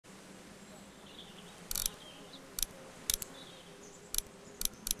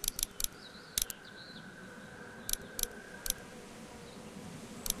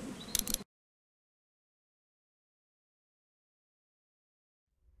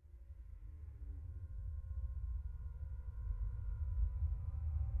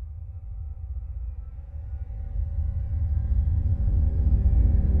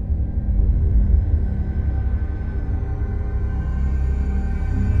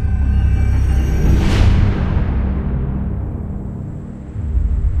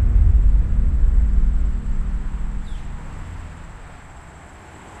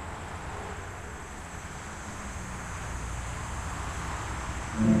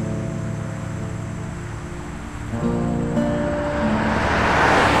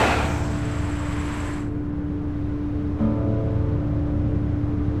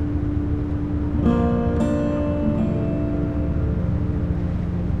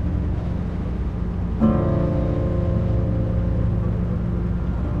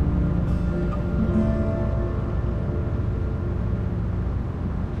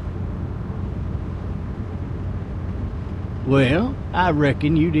Well, I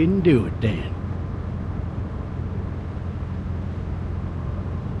reckon you didn't do it then.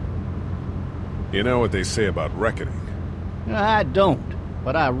 You know what they say about reckoning? I don't,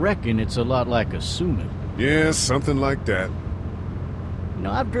 but I reckon it's a lot like assuming. Yeah, something like that. You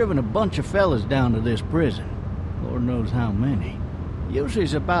know, I've driven a bunch of fellas down to this prison. Lord knows how many. Usually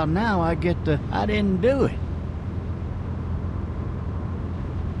it's about now I get the, I didn't do it.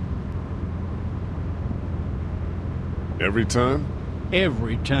 Every time?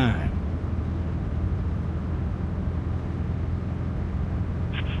 Every time.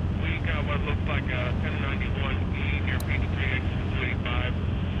 We got what looks like a 1091E near P3X 285.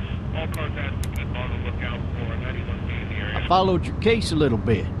 All cars have to keep on the lookout for 91B in the area. I followed your case a little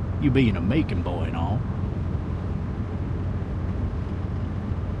bit, you being a Macon boy and all.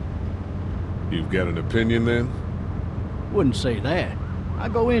 You've got an opinion then? Wouldn't say that. I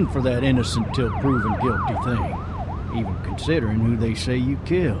go in for that innocent till proven guilty thing. Even considering who they say you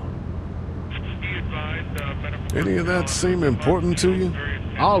killed. Any of that seem important to you?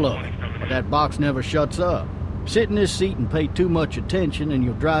 All of it, but that box never shuts up. Sit in this seat and pay too much attention and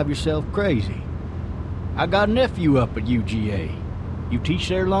you'll drive yourself crazy. I got a nephew up at UGA. You teach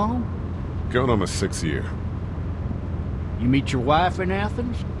there long? Going on my 6th year. You meet your wife in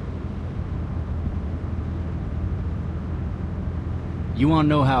Athens? You want to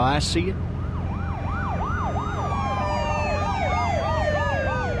know how I see it?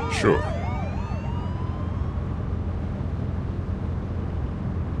 Sure.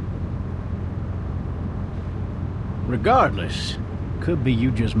 Regardless, could be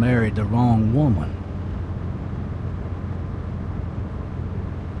you just married the wrong woman.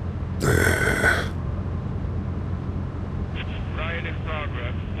 Riot in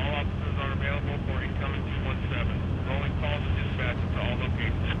progress. All officers are available for incoming 217. Rolling calls and dispatches to all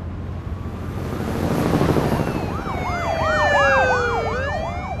locations.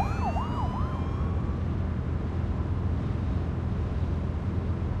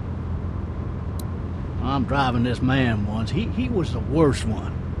 I'm driving this man once. He was the worst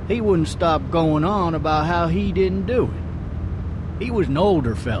one. He wouldn't stop going on about how he didn't do it. He was an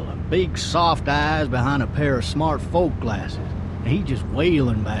older fella, big soft eyes behind a pair of smart folk glasses. And he just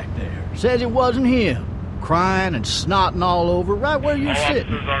wailing back there. Says it wasn't him. Crying and snotting all over right where you're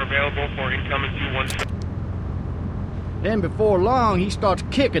sitting. All officers are available for incoming 217. Then before long, he starts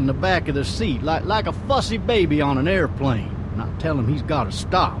kicking the back of the seat like a fussy baby on an airplane. And I tell him he's got to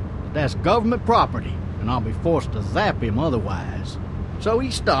stop. That's government property, and I'll be forced to zap him otherwise. So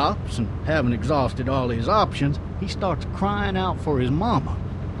he stops, and having exhausted all his options, he starts crying out for his mama.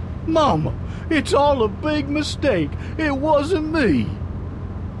 Mama, it's all a big mistake. It wasn't me.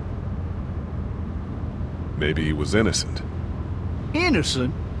 Maybe he was innocent.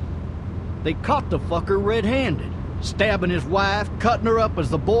 Innocent? They caught the fucker red-handed, stabbing his wife, cutting her up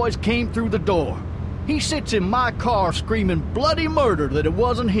as the boys came through the door. He sits in my car screaming bloody murder that it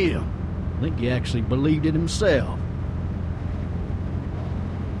wasn't him. I think he actually believed it himself.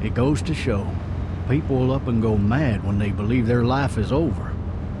 It goes to show, people will up and go mad when they believe their life is over.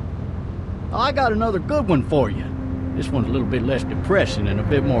 I got another good one for you. This one's a little bit less depressing and a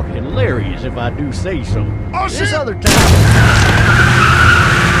bit more hilarious, if I do say so. Oh, This shit! other time...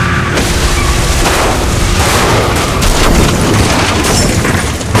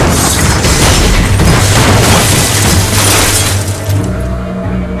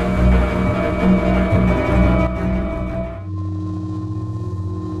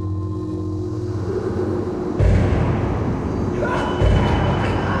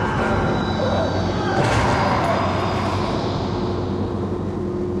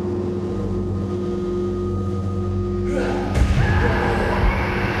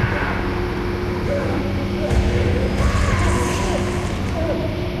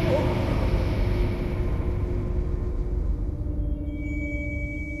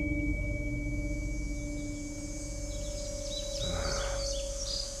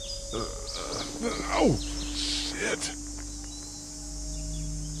 Oh, shit.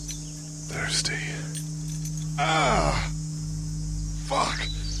 Thirsty. Ah! Fuck!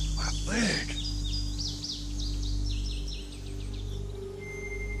 My leg.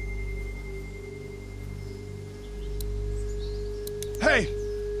 Hey!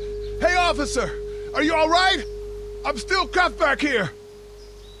 Hey, officer! Are you all right? I'm still cuffed back here!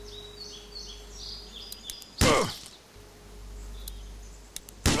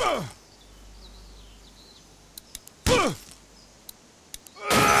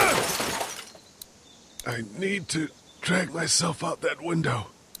 I need to drag myself out that window.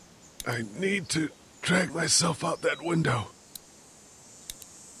 I need to drag myself out that window.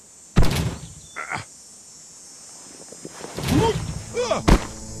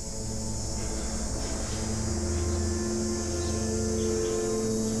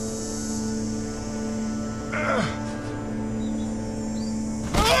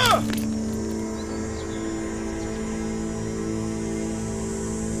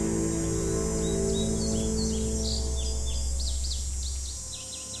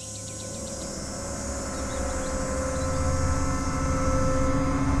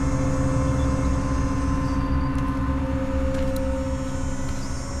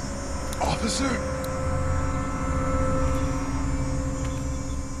 Officer?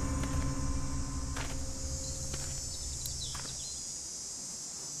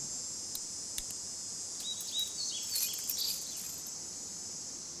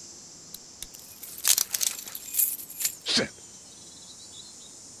 Shit.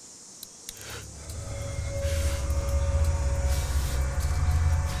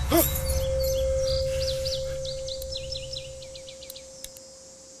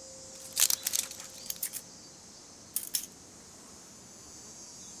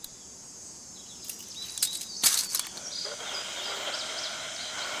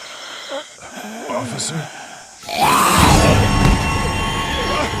 Officer?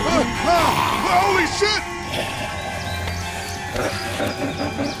 Holy shit!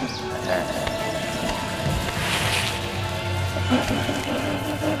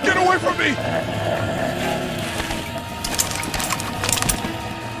 Get away from me!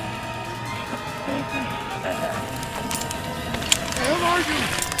 Where the hell are you?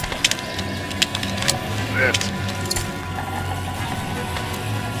 Shit!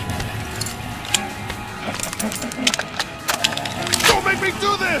 Don't make me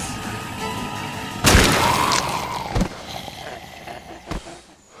do this!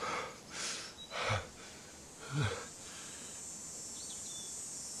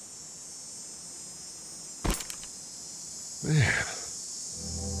 Man.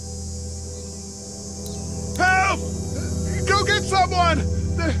 Help! Go get someone!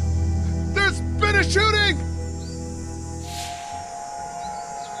 There's been a shooting!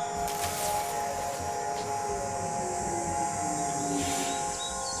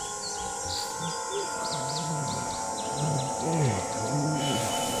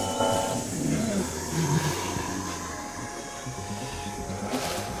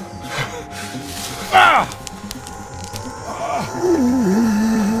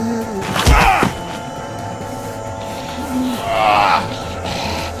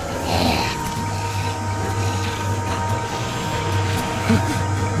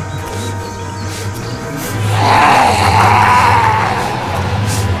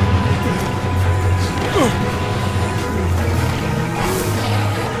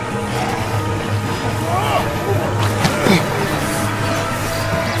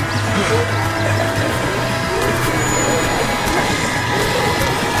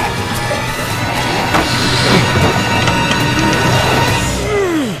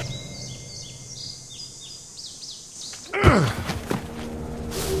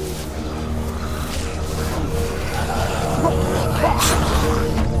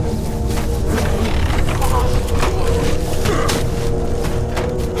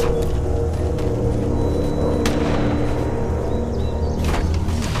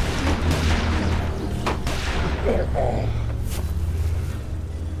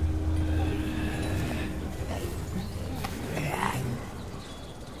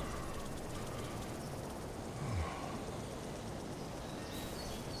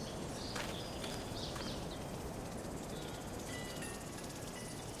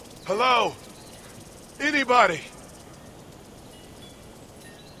 Hello? Anybody?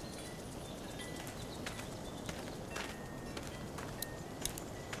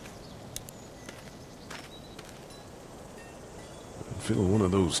 I'd fill one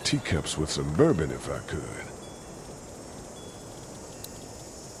of those teacups with some bourbon if I could.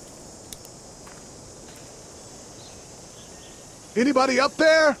 Anybody up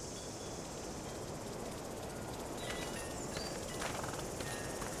there?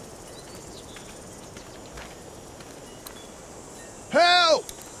 Help!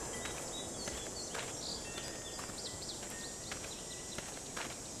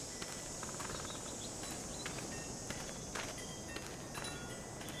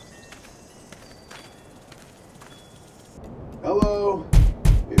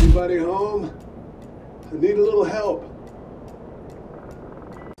 Anybody home? I need a little help.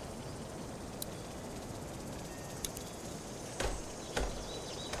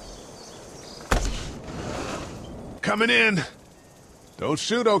 Coming in. Don't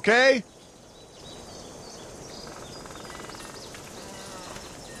shoot, okay?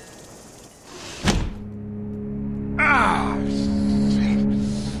 Ah!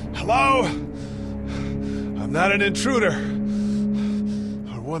 Hello? I'm not an intruder.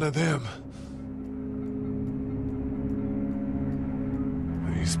 Or one of them.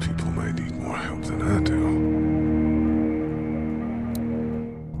 These people might need more help than I do.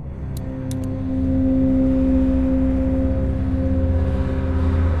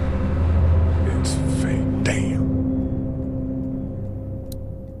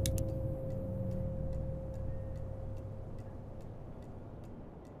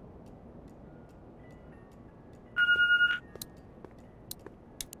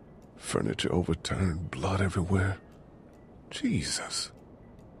 Furniture overturned, blood everywhere. Jesus.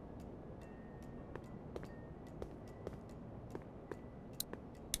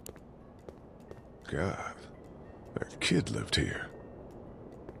 God, that kid lived here.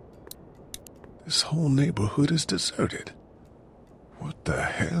 This whole neighborhood is deserted. What the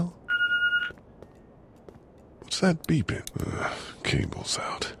hell? What's that beeping? Cable's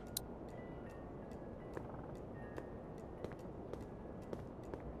out.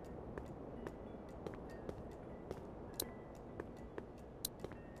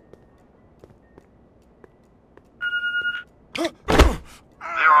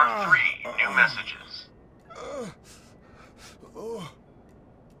 There are 3 new messages.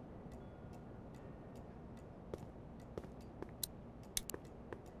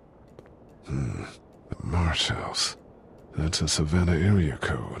 The Marsh House. That's a Savannah area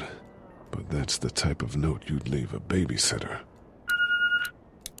code. But that's the type of note you'd leave a babysitter.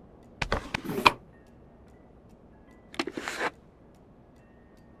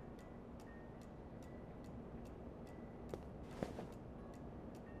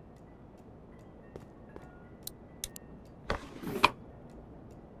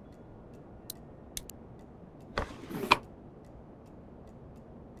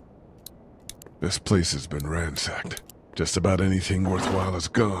 This place has been ransacked. Just about anything worthwhile is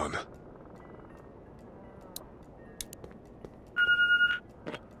gone.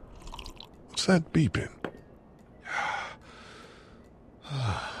 What's that beeping?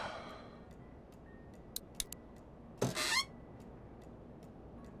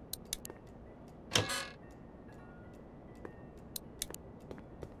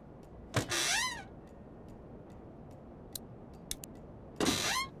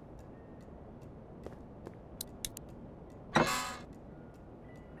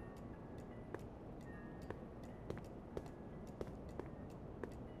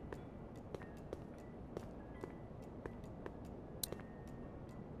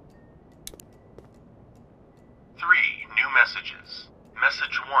 Messages.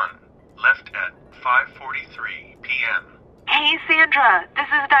 Message 1, left at 5:43 p.m. Hey, Sandra. This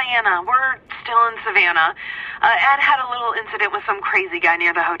is Diana. We're still in Savannah. Ed had a little incident with some crazy guy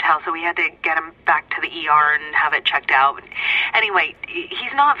near the hotel, so we had to get him back to the ER and have it checked out. Anyway,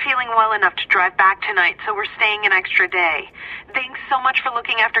 he's not feeling well enough to drive back tonight, so we're staying an extra day. Thanks so much for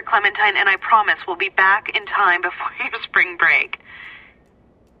looking after Clementine, and I promise we'll be back in time before your spring break.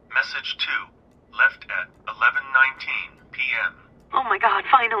 Message 2, left at 11:19 p.m. Oh my God,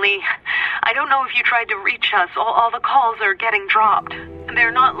 finally. I don't know if you tried to reach us. All the calls are getting dropped.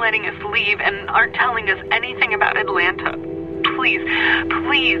 They're not letting us leave and aren't telling us anything about Atlanta. Please,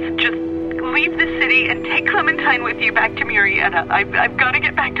 just leave the city and take Clementine with you back to Murrieta. I've got to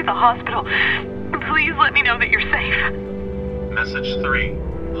get back to the hospital. Please let me know that you're safe. Message 3,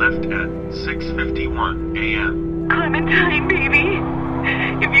 left at 6:51 a.m. Clementine, baby.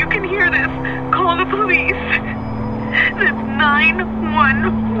 If you can hear this, call the police. That's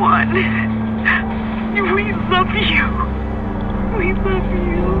 911. We love you. We love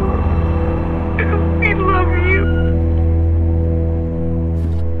you. We love you.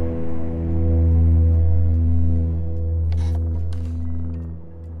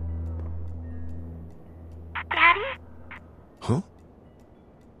 Daddy? Huh?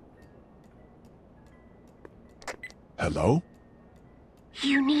 Hello?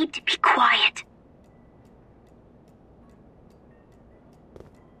 You need to be quiet.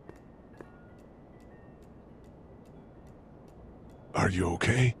 Are you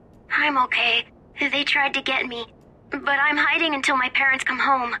okay? I'm okay. They tried to get me, but I'm hiding until my parents come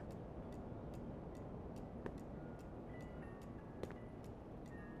home.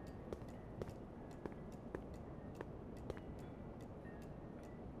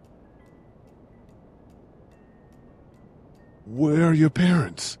 Where are your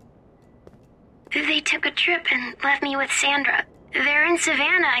parents? They took a trip and left me with Sandra. They're in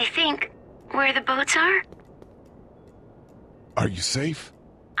Savannah, I think. Where the boats are? Are you safe?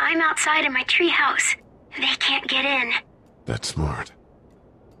 I'm outside in my treehouse. They can't get in. That's smart.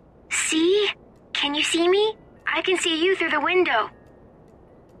 See? Can you see me? I can see you through the window.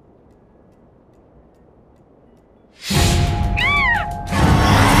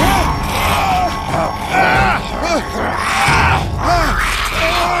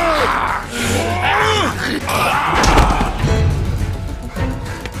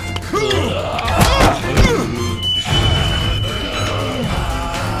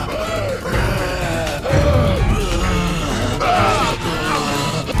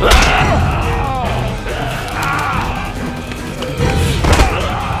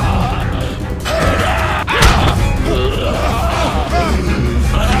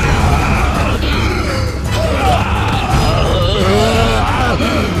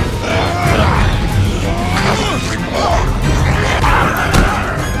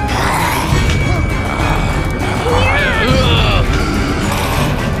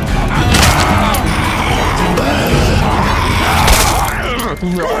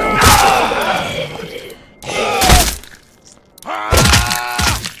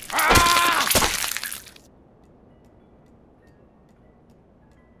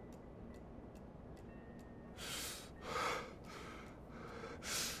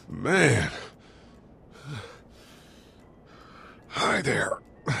 Man. Hi there.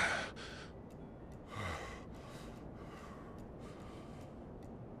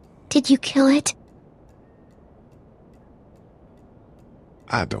 Did you kill it?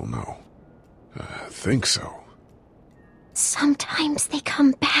 I don't know. I think so. Sometimes they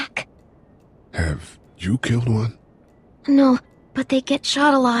come back. Have you killed one? No, but they get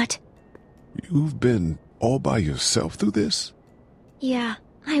shot a lot. You've been all by yourself through this? Yeah,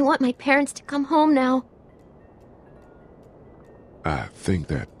 I want my parents to come home now. I think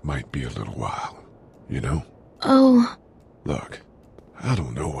that might be a little while, you know? Oh. Look, I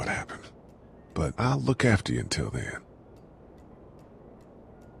don't know what happened, but I'll look after you until then.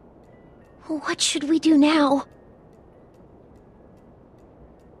 What should we do now?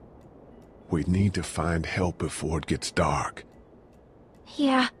 We need to find help before it gets dark.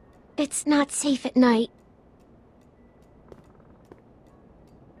 Yeah, it's not safe at night.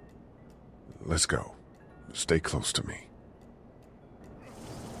 Let's go. Stay close to me.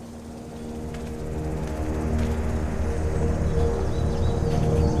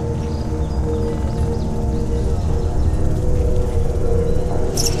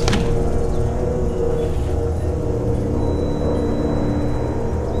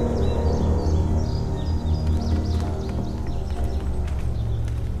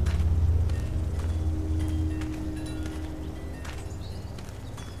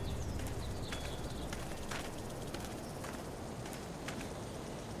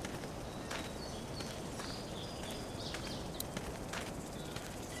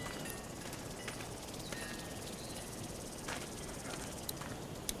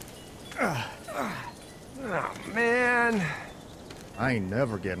 Oh, man. I ain't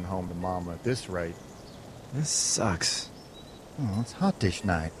never getting home to Mama at this rate. This sucks. Oh, it's hot this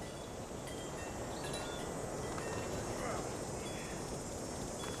night.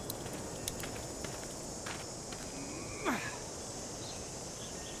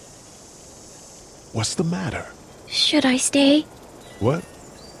 What's the matter? Should I stay? What?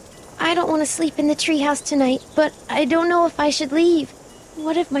 I don't want to sleep in the treehouse tonight, but I don't know if I should leave.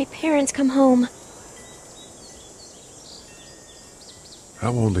 What if my parents come home? I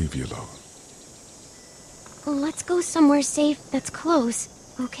won't leave you alone. Let's go somewhere safe that's close,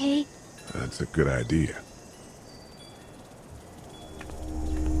 okay? That's a good idea.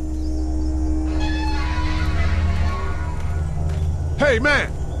 Hey, man!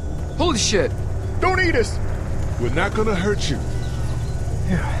 Holy shit! Don't eat us! We're not gonna hurt you.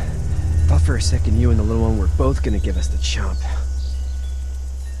 Yeah. Thought for a second you and the little one were both gonna give us the chomp.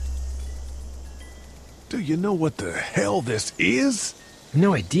 Do you know what the hell this is?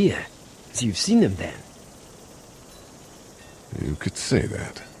 No idea. So you've seen them then? You could say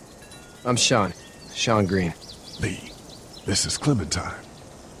that. I'm Sean. Sean Green. Lee, this is Clementine.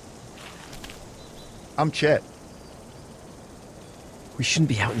 I'm Chet. We shouldn't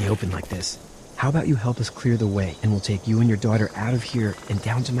be out in the open like this. How about you help us clear the way, and we'll take you and your daughter out of here and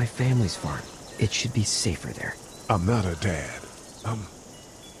down to my family's farm. It should be safer there. I'm not her dad. I'm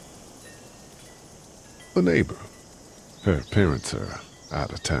a neighbor. Her parents are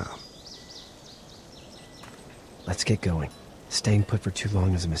out of town. Let's get going. Staying put for too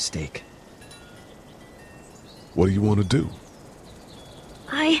long is a mistake. What do you want to do?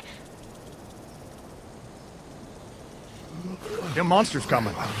 Them monsters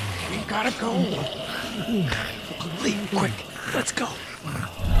coming. We gotta go. Lee, quick, let's go.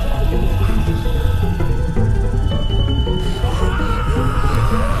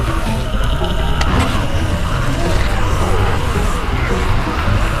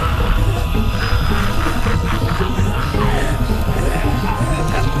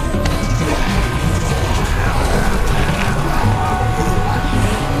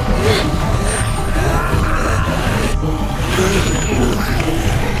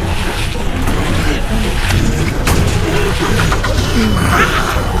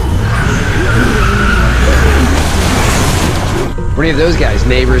 Were any of those guys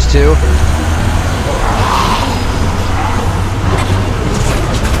neighbors too?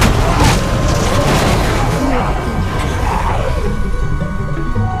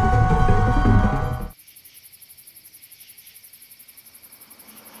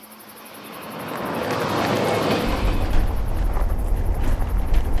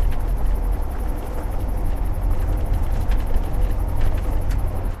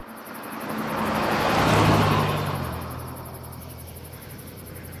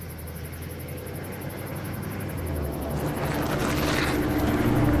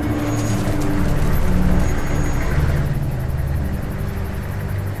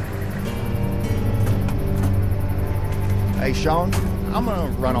 Hey, Sean, I'm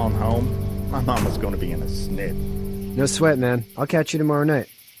gonna run on home. My mama's gonna be in a snit. No sweat, man. I'll catch you tomorrow night.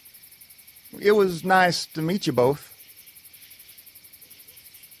 It was nice to meet you both.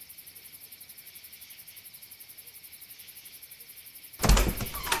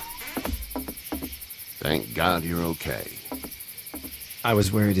 Thank God you're okay. I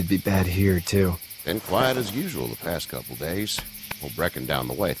was worried it'd be bad here, too. Been quiet as usual the past couple days. Old Brecken down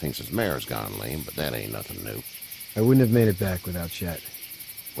the way thinks his mare's gone lame, but that ain't nothing new. I wouldn't have made it back without Chet.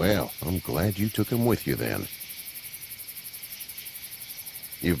 Well, I'm glad you took him with you then.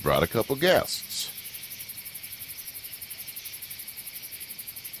 You've brought a couple guests.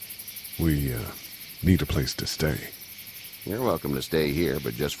 We, need a place to stay. You're welcome to stay here,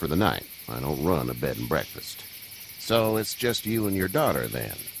 but just for the night. I don't run a bed and breakfast. So it's just you and your daughter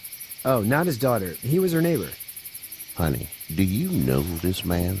then? Oh, not his daughter. He was her neighbor. Honey, do you know this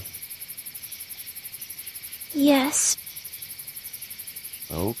man? Yes.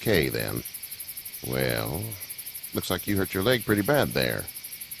 Okay, then. Well, looks like you hurt your leg pretty bad there.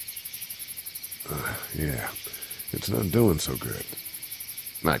 Yeah, it's not doing so good.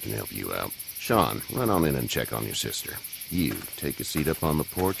 I can help you out. Sean, run on in and check on your sister. You, take a seat up on the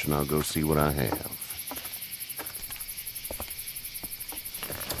porch and I'll go see what I have.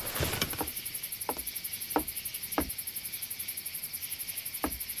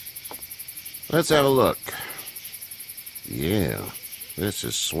 Let's have a look. Yeah, this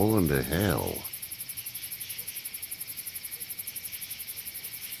is swollen to hell.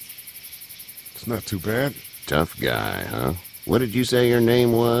 It's not too bad. Tough guy, huh? What did you say your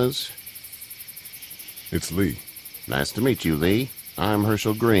name was? It's Lee. Nice to meet you, Lee. I'm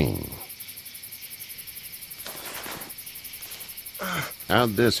Herschel Green.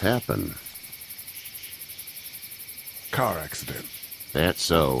 How'd this happen? Car accident. That's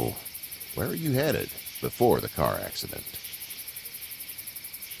so. Where are you headed before the car accident?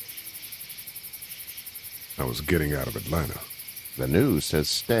 I was getting out of Atlanta. The news says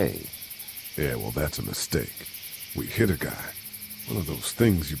stay. Yeah, well, that's a mistake. We hit a guy. One of those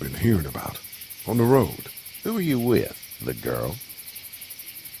things you've been hearing about. On the road. Who are you with? The girl?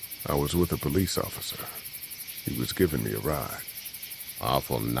 I was with a police officer. He was giving me a ride.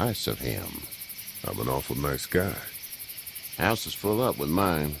 Awful nice of him. I'm an awful nice guy. House is full up with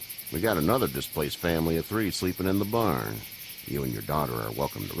mine. We got another displaced family of 3 sleeping in the barn. You and your daughter are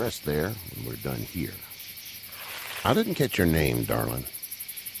welcome to rest there when we're done here. I didn't catch your name, darling.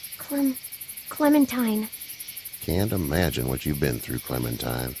 Clementine. Can't imagine what you've been through,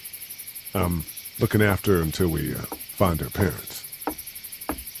 Clementine. I'm looking after her until we find her parents.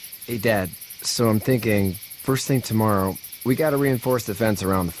 Hey, Dad, so I'm thinking, first thing tomorrow, we gotta reinforce the fence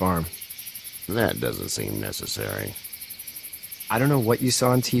around the farm. That doesn't seem necessary. I don't know what you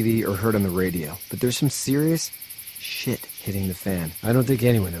saw on TV or heard on the radio, but there's some serious shit hitting the fan. I don't think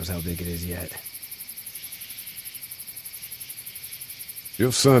anyone knows how big it is yet.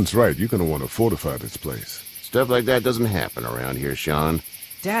 Your son's right. You're gonna want to fortify this place. Stuff like that doesn't happen around here, Sean.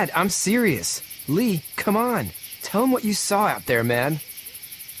 Dad, I'm serious. Lee, come on. Tell him what you saw out there, man.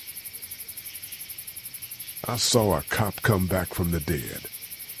 I saw a cop come back from the dead.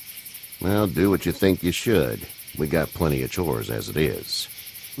 Well, do what you think you should. We got plenty of chores as it is.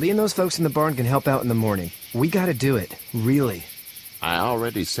 Lee and those folks in the barn can help out in the morning. We gotta do it, really. I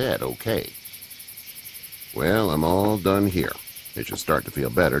already said okay. Well, I'm all done here. It should start to feel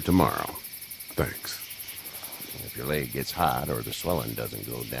better tomorrow. Thanks. If your leg gets hot or the swelling doesn't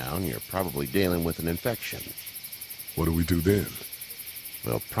go down, you're probably dealing with an infection. What do we do then?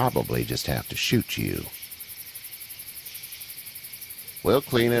 We'll probably just have to shoot you. We'll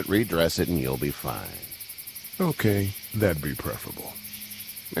clean it, redress it, and you'll be fine. Okay, that'd be preferable.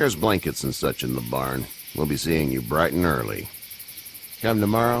 There's blankets and such in the barn. We'll be seeing you bright and early. Come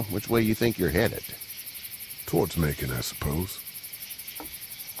tomorrow, which way you think you're headed? Towards Macon, I suppose.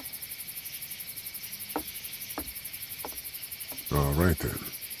 All right, then.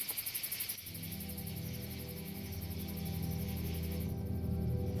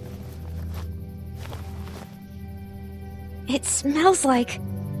 It smells like...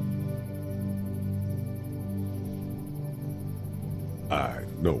 I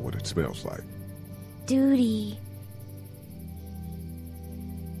know what it smells like. duty.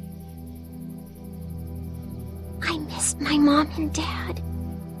 I miss my mom and dad.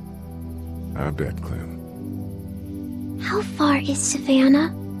 I bet, Clem. How far is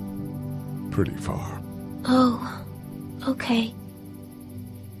Savannah? Pretty far. Oh, okay.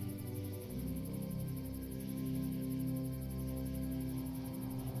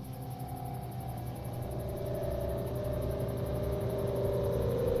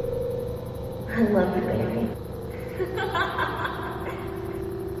 I love you, baby.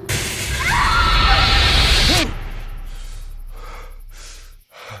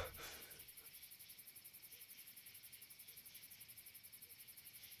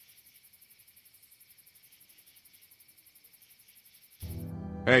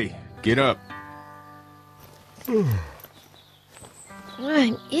 Hey, get up.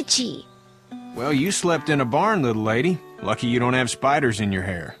 I'm itchy. Well, you slept in a barn, little lady. Lucky you don't have spiders in your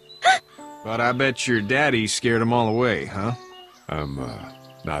hair. But I bet your daddy scared them all away, huh? I'm,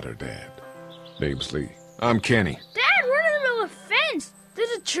 not her dad. Name's Lee. I'm Kenny. Dad, we're in the middle of a fence.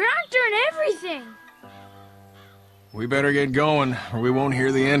 There's a tractor and everything. We better get going, or we won't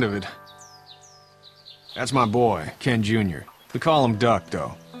hear the end of it. That's my boy, Ken Jr. We call him Duck,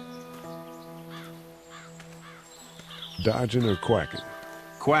 though. Dodging or quacking?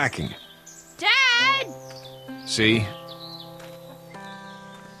 Quacking. Dad! See?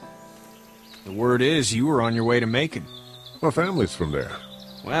 The word is you were on your way to Macon. My family's from there.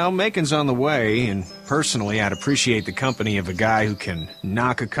 Well, Macon's on the way, and personally, I'd appreciate the company of a guy who can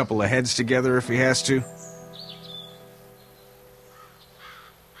knock a couple of heads together if he has to.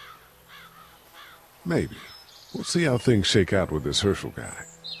 Maybe. We'll see how things shake out with this Herschel guy.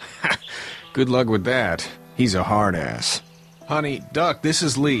 Good luck with that. He's a hard ass. Honey, Duck, this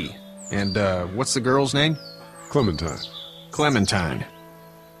is Lee. And, what's the girl's name? Clementine. Clementine.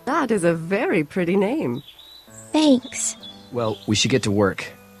 That is a very pretty name. Thanks. Well, we should get to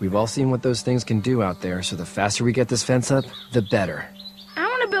work. We've all seen what those things can do out there, so the faster we get this fence up, the better. I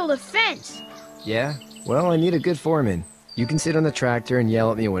want to build a fence. Yeah? Well, I need a good foreman. You can sit on the tractor and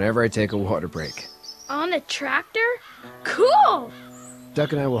yell at me whenever I take a water break. On the tractor? Cool!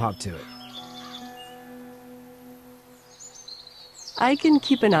 Duck and I will hop to it. I can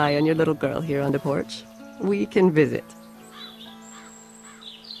keep an eye on your little girl here on the porch. We can visit.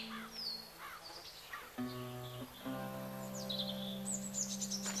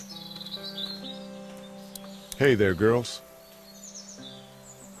 Hey there, girls.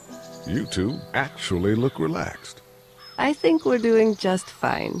 You two actually look relaxed. I think we're doing just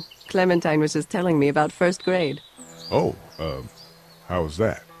fine. Clementine was just telling me about first grade. Oh, how was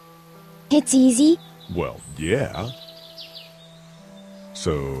that? It's easy. Well, yeah.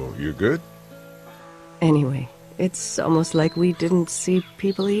 So, you're good? Anyway, it's almost like we didn't see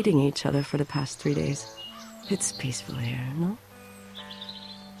people eating each other for the past 3 days. It's peaceful here, no?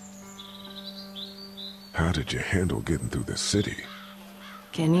 How did you handle getting through the city?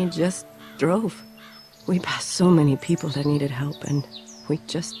 Kenny just drove. We passed so many people that needed help, and we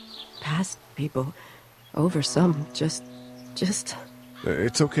just passed people. Over some, just...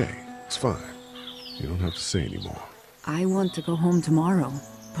 It's okay. It's fine. You don't have to say anymore. I want to go home tomorrow,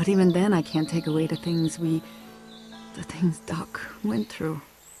 but even then I can't take away the things Doc went through.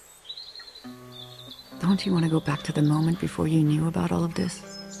 Don't you want to go back to the moment before you knew about all of this?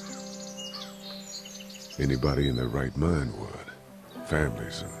 Anybody in their right mind would.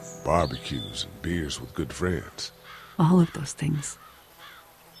 Families and barbecues and beers with good friends. All of those things.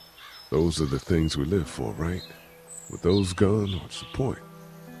 Those are the things we live for, right? With those gone, what's the point?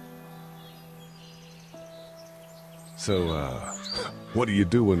 So, what do you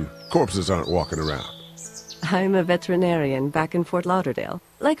do when corpses aren't walking around? I'm a veterinarian back in Fort Lauderdale.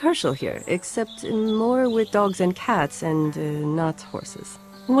 Like Herschel here, except more with dogs and cats and not horses.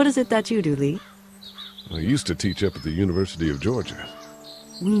 What is it that you do, Lee? I used to teach up at the University of Georgia.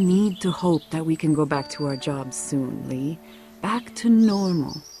 We need to hope that we can go back to our jobs soon, Lee. Back to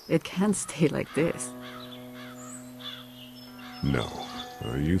normal. It can't stay like this. No,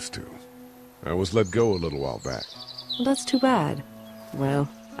 I used to. I was let go a little while back. That's too bad. Well,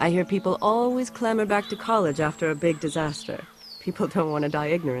 I hear people always clamor back to college after a big disaster. People don't want to die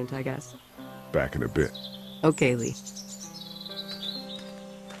ignorant, I guess. Back in a bit. Okay, Lee.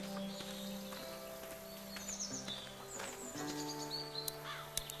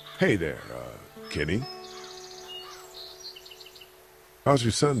 Hey there, Kenny. How's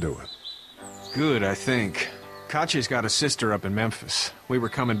your son doing? Good, I think. Katya's got a sister up in Memphis. We were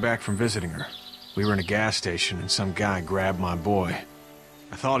coming back from visiting her. We were in a gas station and some guy grabbed my boy.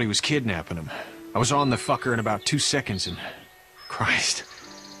 I thought he was kidnapping him. I was on the fucker in about 2 seconds and... Christ.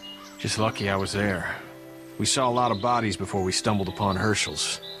 Just lucky I was there. We saw a lot of bodies before we stumbled upon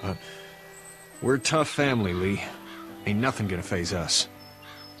Herschel's. But we're a tough family, Lee. Ain't nothing gonna faze us.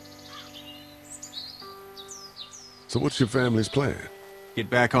 So what's your family's plan? Get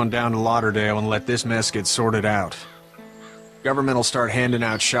back on down to Lauderdale and let this mess get sorted out. Government will start handing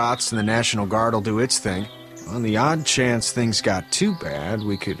out shots and the National Guard will do its thing. On the odd chance things got too bad,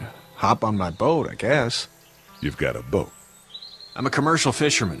 we could hop on my boat, I guess. You've got a boat? I'm a commercial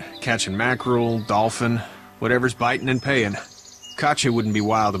fisherman, catching mackerel, dolphin, whatever's biting and paying. Katya wouldn't be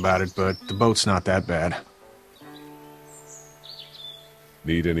wild about it, but the boat's not that bad.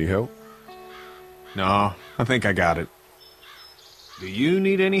 Need any help? No, I think I got it. Do you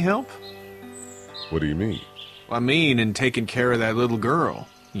need any help? What do you mean? I mean, in taking care of that little girl.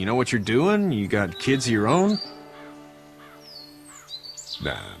 You know what you're doing? You got kids of your own?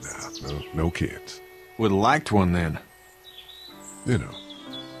 Nah, no kids. Would've liked one then. You know.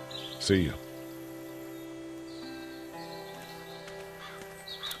 See ya.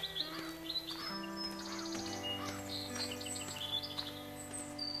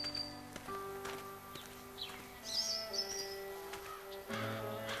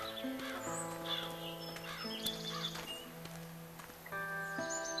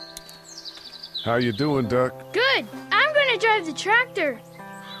 How you doing, Duck? Good. I'm gonna drive the tractor.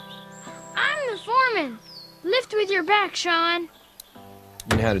 I'm the foreman. Lift with your back, Sean.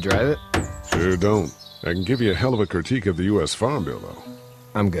 You know how to drive it? Sure don't. I can give you a hell of a critique of the U.S. Farm Bill, though.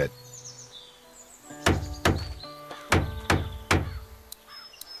 I'm good.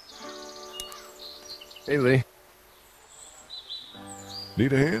 Hey, Lee.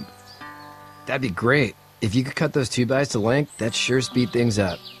 Need a hand? That'd be great. If you could cut those 2x to length, that'd sure speed things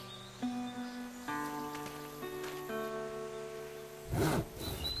up.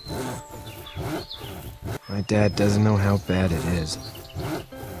 My dad doesn't know how bad it is.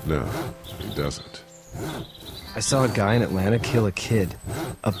 No, he doesn't. I saw a guy in Atlanta kill a kid.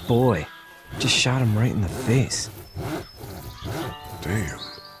 A boy. Just shot him right in the face. Damn.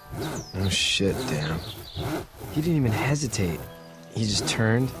 Oh shit, damn. He didn't even hesitate. He just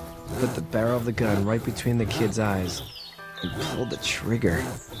turned, put the barrel of the gun right between the kid's eyes, and pulled the trigger.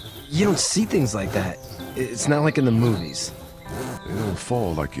 You don't see things like that. It's not like in the movies. They don't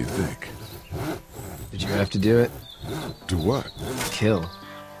fall like you think. Did you have to do it? Do what? Kill.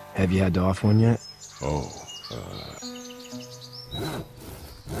 Have you had to off one yet? Oh,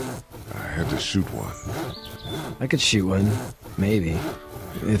 I had to shoot one. I could shoot one. Maybe.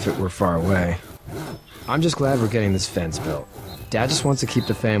 If it were far away. I'm just glad we're getting this fence built. Dad just wants to keep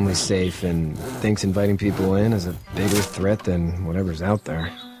the family safe and thinks inviting people in is a bigger threat than whatever's out there.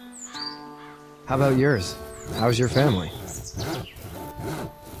 How about yours? How's your family?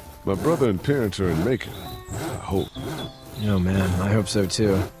 My brother and parents are in Macon. I hope. Oh man, I hope so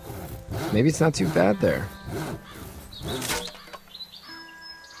too. Maybe it's not too bad there.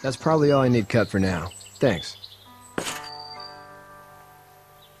 That's probably all I need cut for now. Thanks.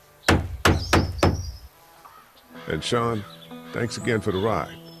 And Sean, thanks again for the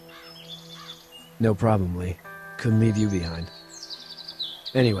ride. No problem, Lee. Couldn't leave you behind.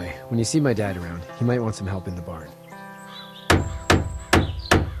 Anyway, when you see my dad around, he might want some help in the barn.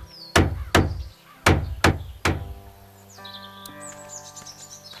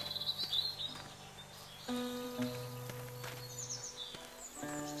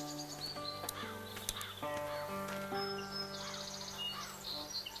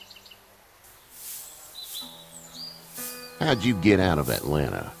 How'd you get out of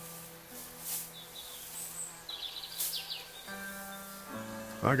Atlanta?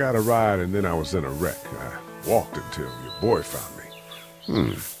 I got a ride and then I was in a wreck. I walked until your boy found me.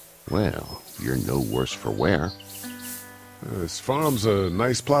 Well, you're no worse for wear. This farm's a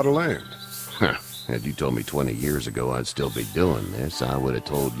nice plot of land. Had you told me 20 years ago I'd still be doing this, I would have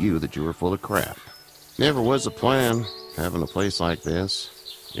told you that you were full of crap. Never was a plan, having a place like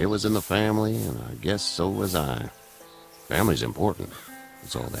this. It was in the family, and I guess so was I. Family's important.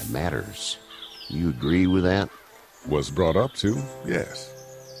 It's all that matters. You agree with that? Was brought up to, yes.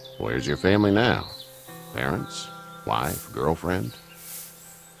 Where's your family now? Parents? Wife? Girlfriend?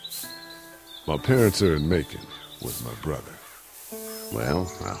 My parents are in Macon with my brother.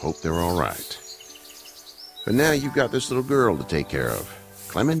 Well, I hope they're all right. But now you've got this little girl to take care of.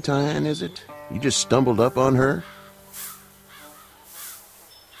 Clementine, is it? You just stumbled up on her?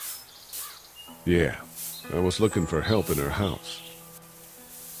 Yeah, I was looking for help in her house.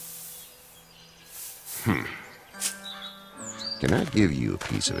 Can I give you a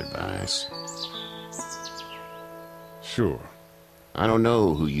piece of advice? Sure. I don't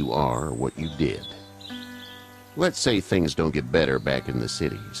know who you are or what you did. Let's say things don't get better back in the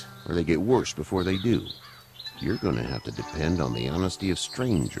cities, or they get worse before they do. You're going to have to depend on the honesty of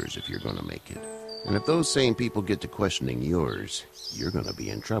strangers if you're going to make it. And if those same people get to questioning yours, you're going to be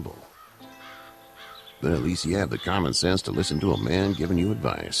in trouble. But at least you have the common sense to listen to a man giving you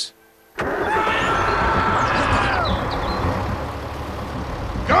advice.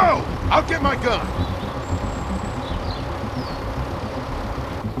 Go! I'll get my gun!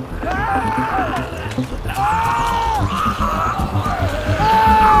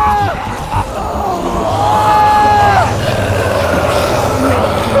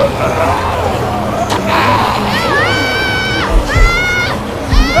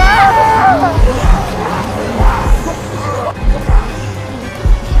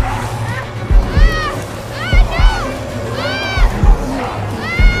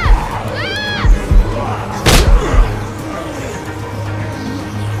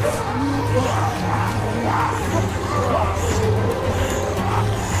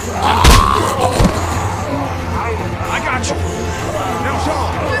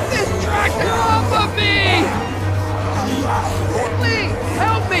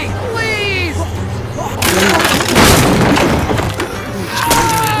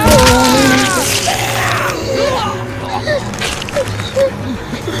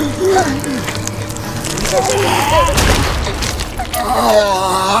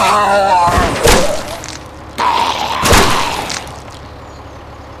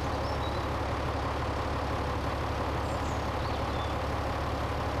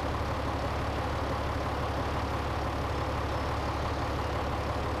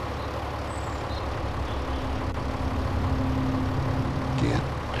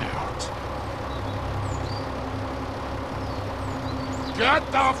 Get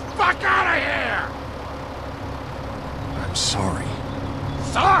the fuck out of here! I'm sorry.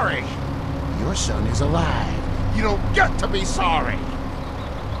 Sorry? Your son is alive. You don't get to be sorry.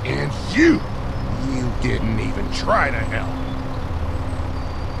 And you didn't even try to help.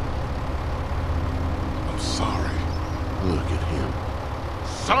 I'm sorry. Look at him.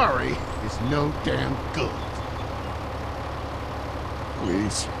 Sorry is no damn good.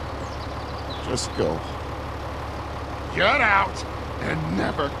 Please, just go. Get out and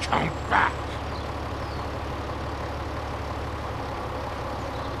never come back.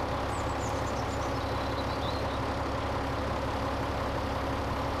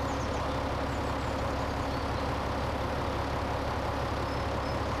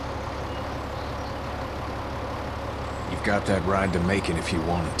 You've got that ride to Macon if you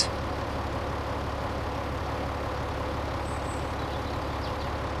want it.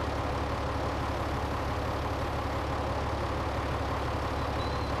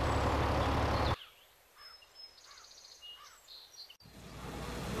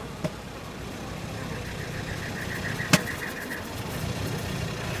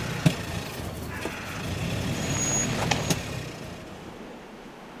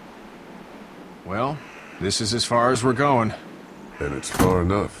 Well, this is as far as we're going. And it's far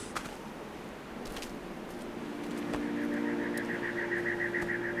enough.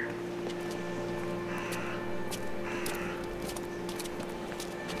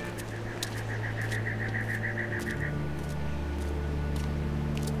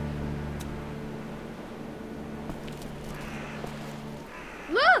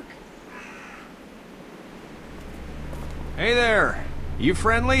 Look! Hey there! You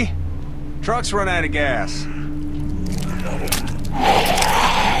friendly? Truck's run out of gas.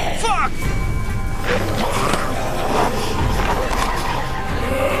 Fuck!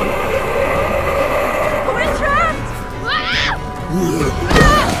 We're trapped!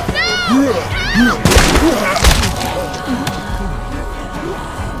 No!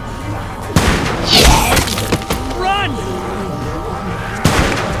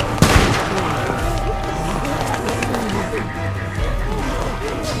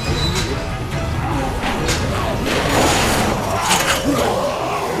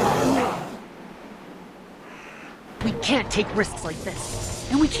 can't take risks like this.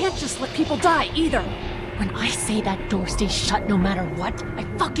 And we can't just let people die, either. When I say that door stays shut no matter what, I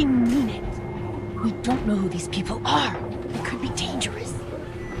fucking mean it. We don't know who these people are. It could be dangerous.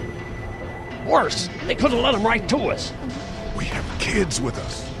 Worse, they could have let them right to us. We have kids with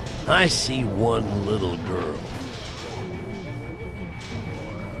us. I see one little girl.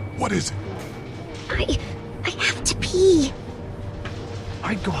 What is it? I have to pee.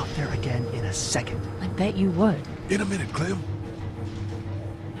 I'd go out there again in a second. I bet you would. In a minute, Clem.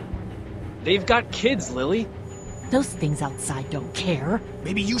 They've got kids, Lily. Those things outside don't care.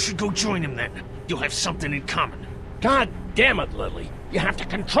 Maybe you should go join them then. You'll have something in common. God damn it, Lily. You have to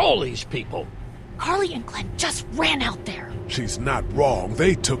control these people. Carly and Glenn just ran out there. She's not wrong.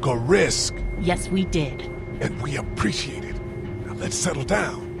 They took a risk. Yes, we did. And we appreciate it. Now let's settle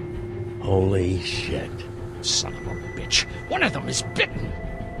down. Holy shit. Son of a bitch. One of them is bitten.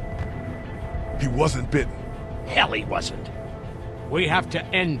 He wasn't bitten. Hell, he wasn't. We have to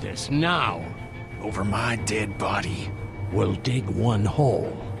end this now. Over my dead body. We'll dig one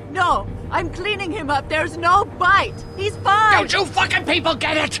hole. No, I'm cleaning him up. There's no bite. He's fine. Don't you fucking people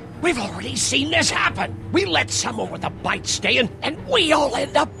get it? We've already seen this happen. We let someone with a bite stay in, and we all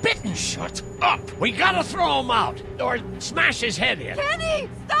end up bitten. Shut up. We gotta throw him out, or smash his head in. Kenny,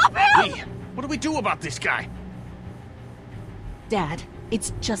 stop him! Lee, what do we do about this guy? Dad,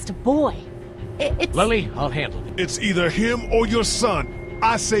 it's just a boy. It's... Lily, I'll handle it. It's either him or your son.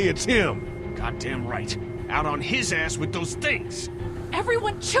 I say it's him. Goddamn right. Out on his ass with those things.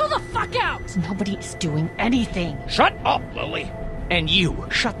 Everyone chill the fuck out! Nobody is doing anything. Shut up, Lily. And you,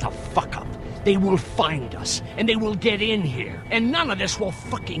 shut the fuck up. They will find us, and they will get in here, and none of this will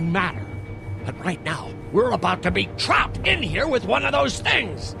fucking matter. But right now, we're about to be trapped in here with one of those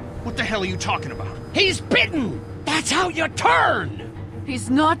things. What the hell are you talking about? He's bitten! That's how you turn! He's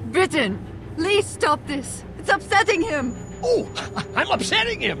not bitten. Lee, stop this. It's upsetting him. Oh, I'm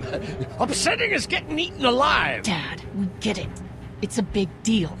upsetting him. Upsetting is getting eaten alive. Dad, we get it. It's a big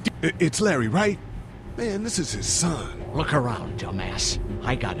deal. It's Larry, right? Man, this is his son. Look around, dumbass.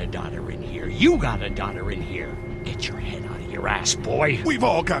 I got a daughter in here. You got a daughter in here. Get your head out of your ass, boy. We've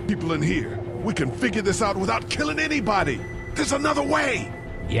all got people in here. We can figure this out without killing anybody. There's another way.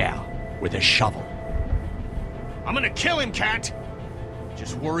 Yeah, with a shovel. I'm gonna kill him, Cat.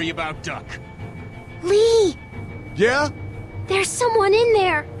 Just worry about Duck. Lee! Yeah? There's someone in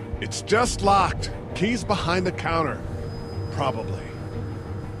there. It's just locked. Key's behind the counter. Probably.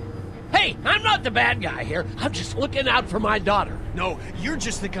 Hey, I'm not the bad guy here. I'm just looking out for my daughter. No, you're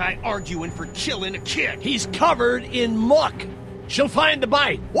just the guy arguing for killing a kid. He's covered in muck. She'll find the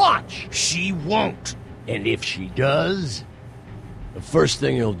bite. Watch. She won't. And if she does, the first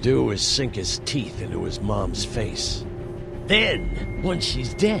thing he'll do is sink his teeth into his mom's face. Then, once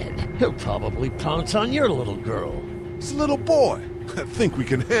she's dead, he'll probably pounce on your little girl. It's a little boy. I think we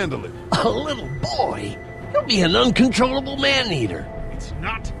can handle it. A little boy? He'll be an uncontrollable man-eater. It's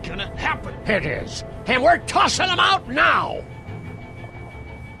not gonna happen. It is. And we're tossing him out now.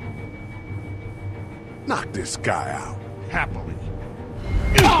 Knock this guy out. Happily.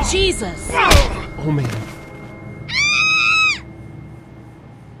 Jesus! Oh, man.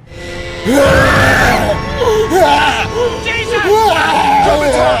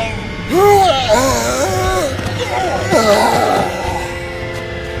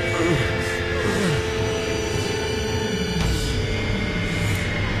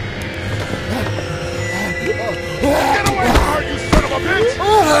 Get away from her, you son of a bitch!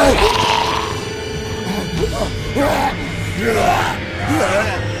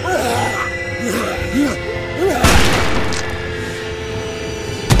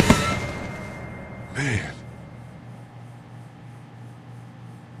 Man.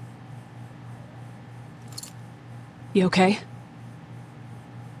 You okay?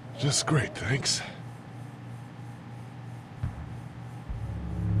 Just great, thanks.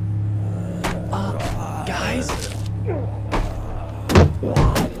 Guys?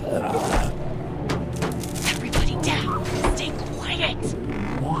 Everybody down. Stay quiet.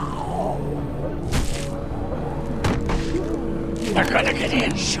 They're gonna get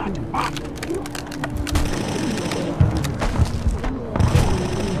in. Shut up.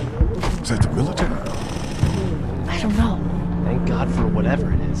 Is that the military? I don't know. Thank God for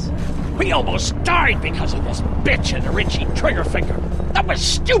whatever it is. We almost died because of this bitch and her itchy trigger finger. That was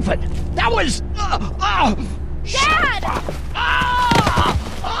stupid. That was... Dad!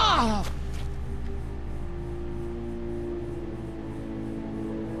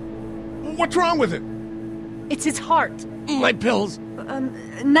 What's wrong with it? It's his heart. My pills.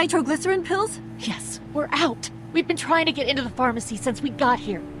 Nitroglycerin pills? Yes, we're out. We've been trying to get into the pharmacy since we got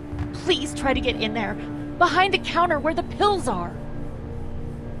here. Please try to get in there. Behind the counter where the pills are.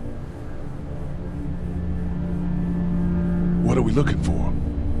 What are we looking for?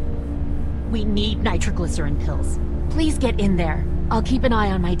 We need nitroglycerin pills. Please get in there. I'll keep an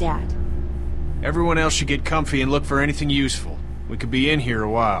eye on my dad. Everyone else should get comfy and look for anything useful. We could be in here a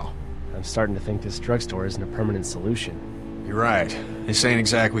while. I'm starting to think this drugstore isn't a permanent solution. You're right. This ain't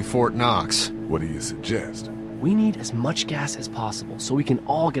exactly Fort Knox. What do you suggest? We need as much gas as possible so we can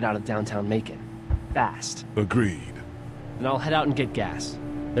all get out of downtown Macon. Fast. Agreed. And I'll head out and get gas.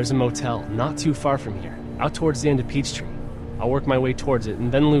 There's a motel not too far from here, out towards the end of Peachtree. I'll work my way towards it and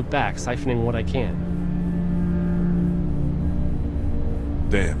then loop back, siphoning what I can.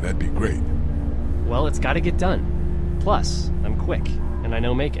 Damn, that'd be great. Well, it's gotta get done. Plus, I'm quick, and I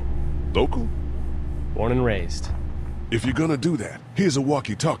know Macon. Local? Born and raised. If you're gonna do that, here's a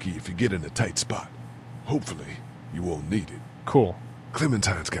walkie-talkie if you get in a tight spot. Hopefully, you won't need it. Cool.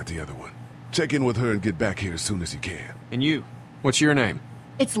 Clementine's got the other one. Check in with her and get back here as soon as you can. And you? What's your name?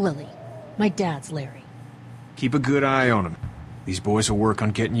 It's Lily. My dad's Larry. Keep a good eye on him. These boys will work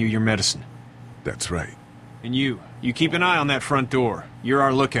on getting you your medicine. That's right. And you keep an eye on that front door. You're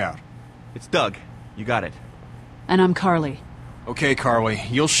our lookout. It's Doug. You got it. And I'm Carly. Okay, Carly.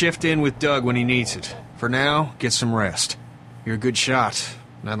 You'll shift in with Doug when he needs it. For now, get some rest. You're a good shot,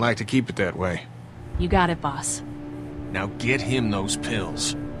 and I'd like to keep it that way. You got it, boss. Now get him those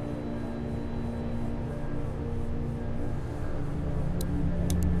pills.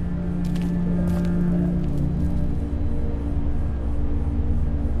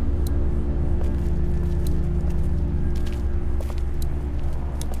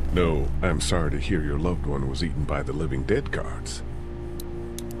 No, I'm sorry to hear your loved one was eaten by the living dead guards.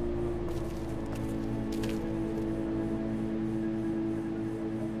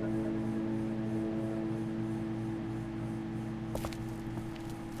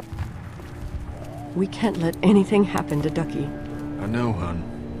 We can't let anything happen to Ducky. I know, hon.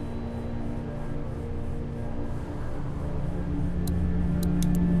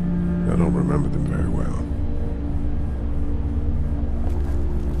 I don't remember them very well.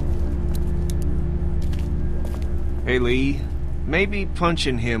 Hey, Lee. Maybe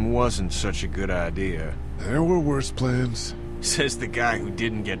punching him wasn't such a good idea. There were worse plans. Says the guy who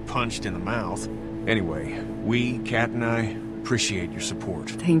didn't get punched in the mouth. Anyway, we, Kat and I, appreciate your support.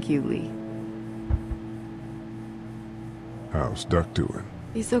 Thank you, Lee. How's Duck doing?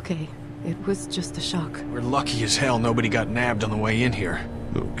 He's okay. It was just a shock. We're lucky as hell nobody got nabbed on the way in here.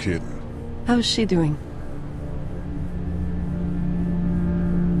 No kidding. How's she doing?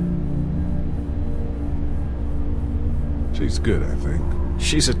 She's good, I think.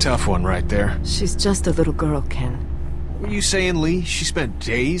 She's a tough one right there. She's just a little girl, Ken. Were you saying, Lee, she spent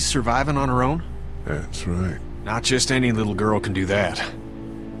days surviving on her own? That's right. Not just any little girl can do that.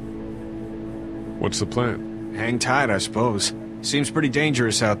 What's the plan? Hang tight, I suppose. Seems pretty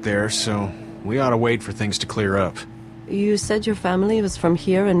dangerous out there, so we ought to wait for things to clear up. You said your family was from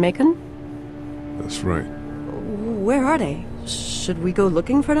here in Macon? That's right. Where are they? Should we go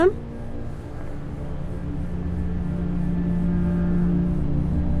looking for them?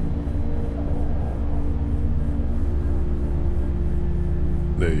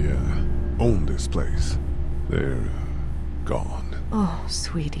 They, own this place. They're, gone. Oh,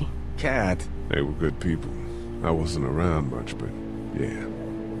 sweetie. Kat. They were good people. I wasn't around much, but yeah,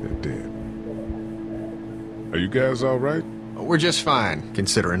 they're dead. Are you guys all right? We're just fine,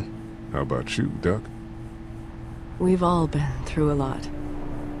 considering. How about you, Duck? We've all been through a lot.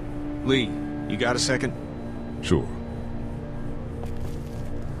 Lee, you got a second? Sure.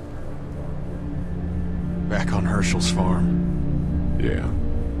 Back on Herschel's farm. Yeah.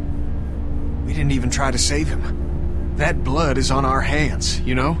 We didn't even try to save him. That blood is on our hands,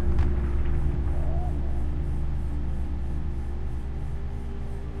 you know?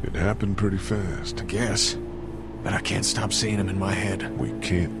 It happened pretty fast. I guess. But I can't stop seeing him in my head. We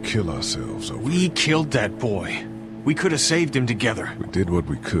can't kill ourselves over We killed that boy. We could have saved him together. We did what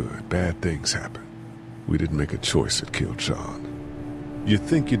we could. Bad things happen. We didn't make a choice that killed Sean. You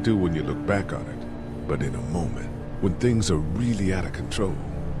think you do when you look back on it. But in a moment, when things are really out of control,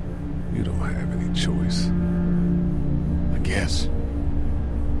 you don't have any choice. I guess.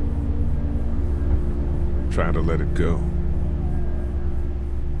 Try to let it go.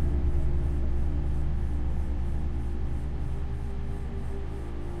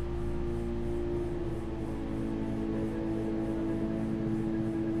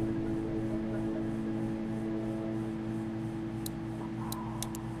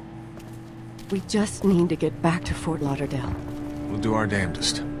 We just need to get back to Fort Lauderdale. We'll do our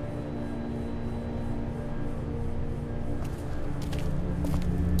damnedest.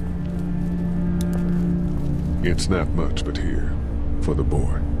 It's not much, but here. For the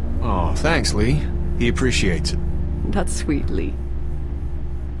boy. Oh, thanks, Lee. He appreciates it. That's sweet, Lee.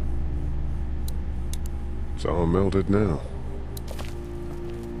 It's all melted now.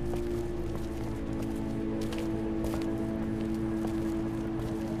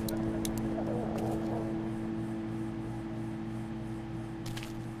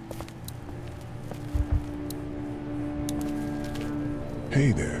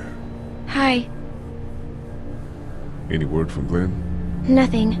 Hey there. Hi. Any word from Glenn?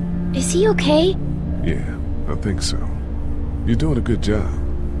 Nothing. Is he okay? Yeah, I think so. You're doing a good job.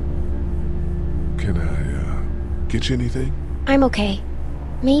 Can I, get you anything? I'm okay.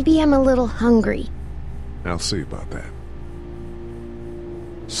 Maybe I'm a little hungry. I'll see about that.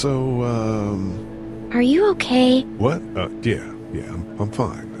 So, Are you okay? What? Yeah, I'm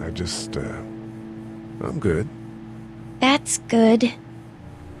fine. I just, I'm good. That's good.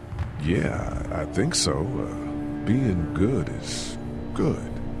 Yeah, I think so. Being good is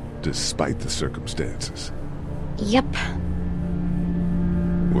good, despite the circumstances. Yep.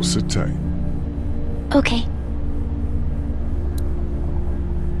 Well, sit tight. Okay.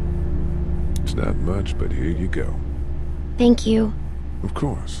 It's not much, but here you go. Thank you. Of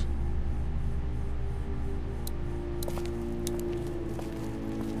course.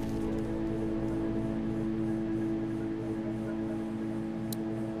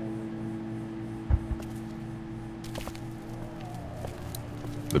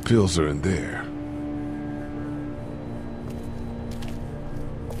 The pills are in there.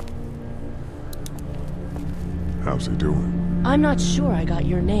 How's he doing? I'm not sure I got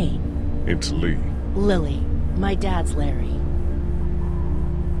your name. It's Lee. Lily. My dad's Larry.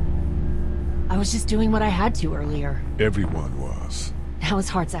 I was just doing what I had to earlier. Everyone was. Now his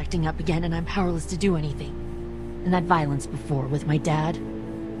heart's acting up again and I'm powerless to do anything. And that violence before with my dad,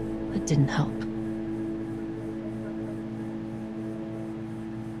 that didn't help.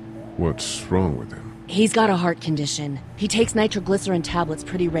 What's wrong with him? He's got a heart condition. He takes nitroglycerin tablets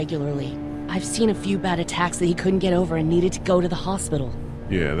pretty regularly. I've seen a few bad attacks that he couldn't get over and needed to go to the hospital.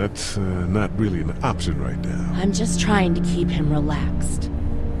 Yeah, that's not really an option right now. I'm just trying to keep him relaxed.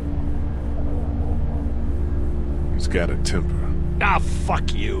 He's got a temper. Ah,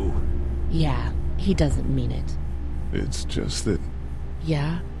 fuck you. Yeah, he doesn't mean it. It's just that...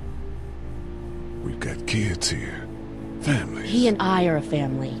 Yeah? We've got kids here. Families. He and I are a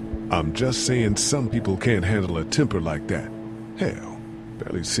family. I'm just saying some people can't handle a temper like that. Hell,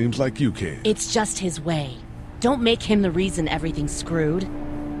 barely seems like you can. It's just his way. Don't make him the reason everything's screwed.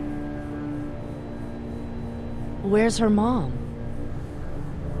 Where's her mom?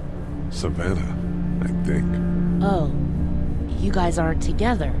 Savannah, I think. Oh, you guys aren't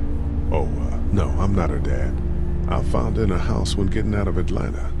together. Oh, no, I'm not her dad. I found her in a house when getting out of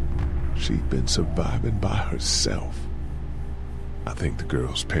Atlanta. She'd been surviving by herself. I think the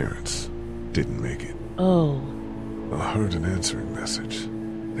girl's parents didn't make it. Oh. I heard an answering message.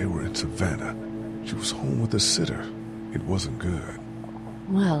 They were in Savannah. She was home with a sitter. It wasn't good.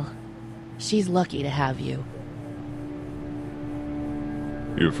 Well, she's lucky to have you.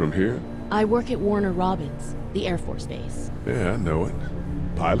 You're from here? I work at Warner Robins, the Air Force Base. Yeah, I know it.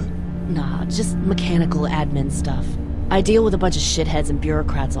 Pilot? Nah, just mechanical admin stuff. I deal with a bunch of shitheads and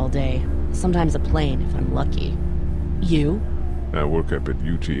bureaucrats all day. Sometimes a plane, if I'm lucky. You? I work up at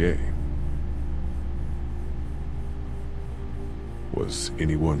UGA. Was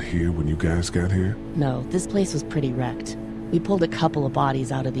anyone here when you guys got here? No, this place was pretty wrecked. We pulled a couple of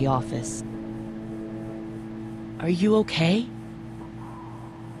bodies out of the office. Are you okay?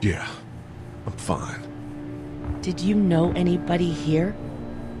 Yeah, I'm fine. Did you know anybody here?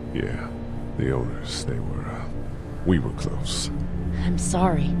 Yeah, the owners, we were close. I'm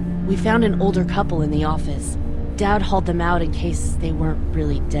sorry. We found an older couple in the office. Dad hauled them out in case they weren't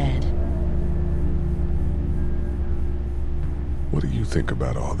really dead. What do you think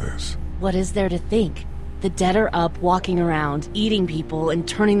about all this? What is there to think? The dead are up, walking around, eating people, and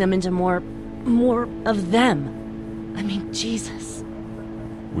turning them into more of them. I mean, Jesus.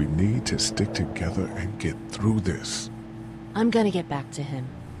 We need to stick together and get through this. I'm gonna get back to him.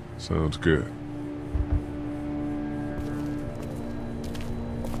 Sounds good.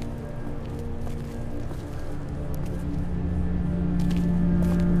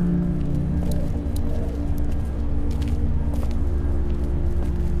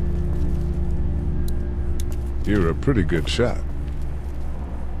 You're a pretty good shot.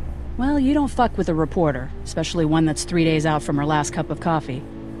 Well, you don't fuck with a reporter, especially one that's 3 days out from her last cup of coffee.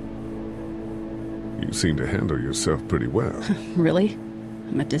 You seem to handle yourself pretty well. Really?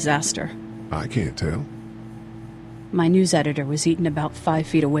 I'm a disaster. I can't tell. My news editor was eaten about 5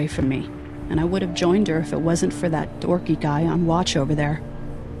 feet away from me. and I would have joined her if it wasn't for that dorky guy on watch over there.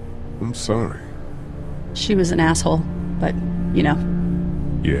 I'm sorry. She was an asshole, but, you know.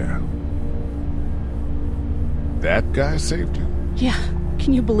 Yeah. That guy saved you? Yeah,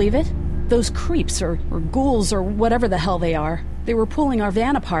 can you believe it? Those creeps, or ghouls, or whatever the hell they are. They were pulling our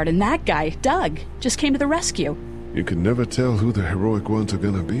van apart, and that guy, Doug, just came to the rescue. You can never tell who the heroic ones are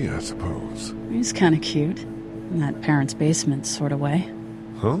gonna be, I suppose. He's kinda cute. In that parents' basement sort of way.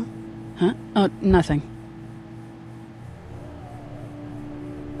 Huh? Huh? Oh, nothing.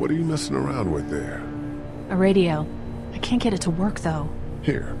 What are you messing around with there? A radio. I can't get it to work, though.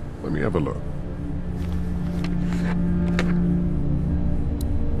 Here, let me have a look.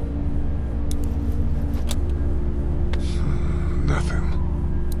 Nothing.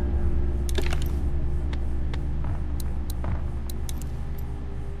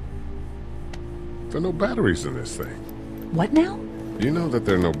 There are no batteries in this thing. What now? You know that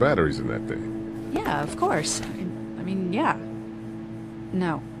there are no batteries in that thing. Yeah, of course. I mean, yeah.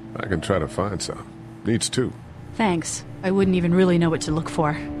 No. I can try to find some. Needs two. Thanks. I wouldn't even really know what to look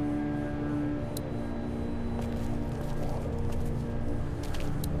for.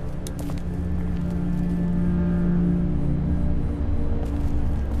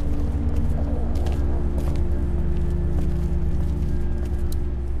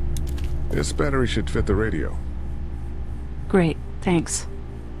 This battery should fit the radio. Great, thanks.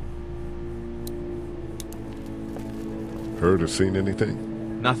 Heard or seen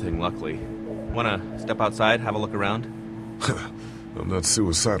anything? Nothing, luckily. Wanna step outside, have a look around? I'm not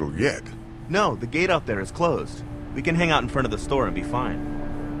suicidal yet. No, the gate out there is closed. We can hang out in front of the store and be fine.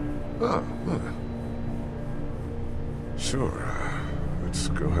 Oh, sure. Let's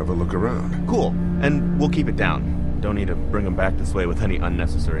go have a look around. Cool, and we'll keep it down. Don't need to bring them back this way with any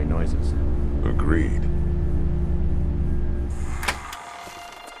unnecessary noises. Agreed.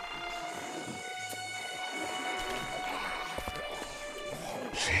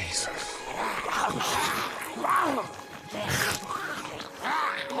 Jesus.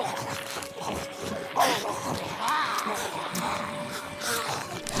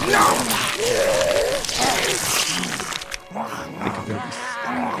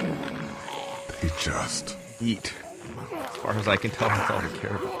 They just eat. As far as I can tell, that's all they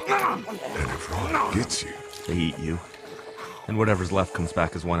care about. And if one gets you, they eat you. And whatever's left comes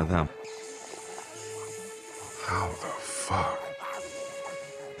back as one of them. How the fuck?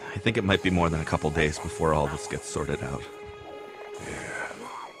 I think it might be more than a couple days before all this gets sorted out. Yeah,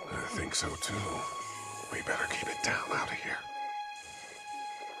 I think so too. We better keep it down out of here.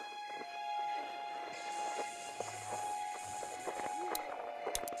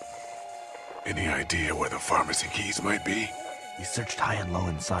 Any idea where the pharmacy keys might be? We searched high and low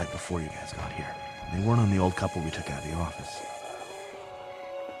inside before you guys got here. They weren't on the old couple we took out of the office.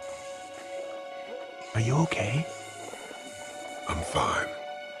 Are you okay? I'm fine.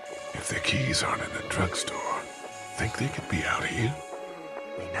 If the keys aren't in the drugstore, think they could be out here?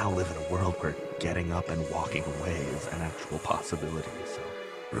 We now live in a world where getting up and walking away is an actual possibility, so...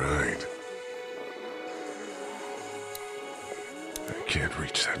 Right. I can't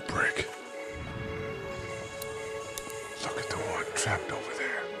reach that brick. Look at the one trapped over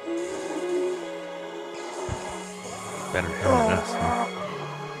there. Better him than us, huh?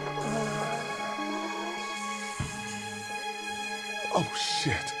 Oh,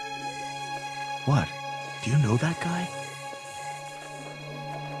 shit. What? Do you know that guy?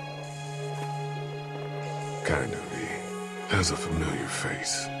 Kind of. He has a familiar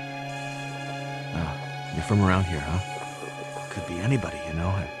face. You're from around here, huh? Could be anybody, you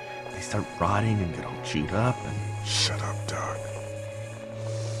know. They start rotting and get all chewed up and... Shut up, Doc.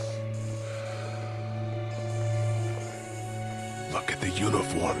 Look at the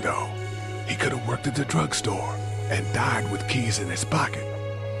uniform, though. He could have worked at the drugstore and died with keys in his pocket.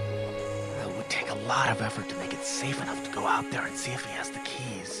 It would take a lot of effort to make it safe enough to go out there and see if he has the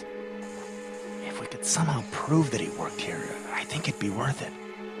keys. If we could somehow prove that he worked here, I think it'd be worth it.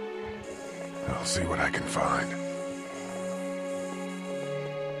 I'll see what I can find.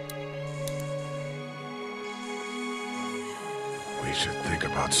 We should think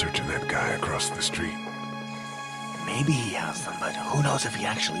about searching that guy across the street. Maybe he has them, but who knows if he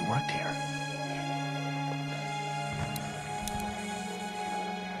actually worked here.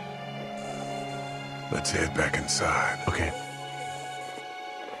 Let's head back inside. Okay.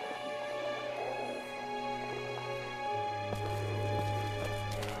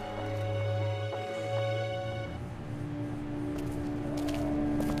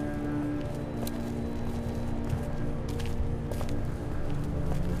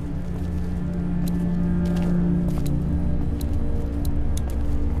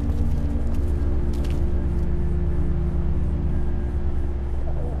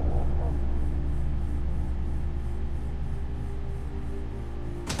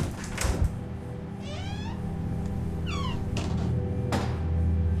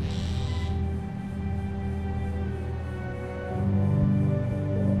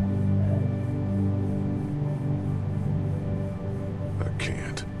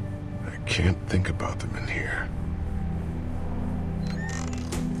 can't think about them in here.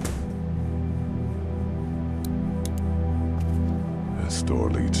 This door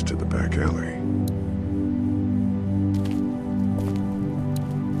leads to the back alley.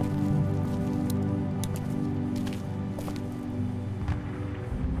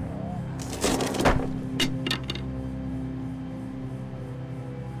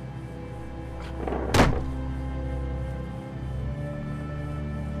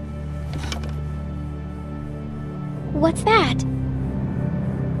 What's that?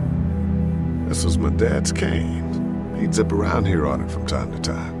 This was my dad's cane. He'd zip around here on it from time to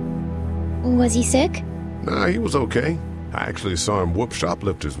time. Was he sick? Nah, he was okay. I actually saw him whoop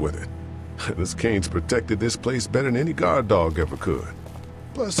shoplifters with it. This cane's protected this place better than any guard dog ever could.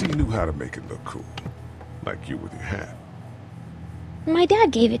 Plus, he knew how to make it look cool. Like you with your hat. My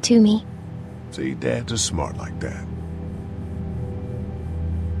dad gave it to me. See, dads are smart like that.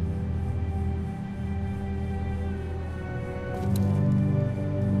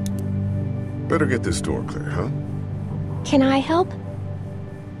 Better get this door clear, huh? Can I help?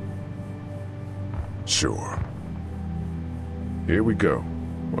 Sure. Here we go.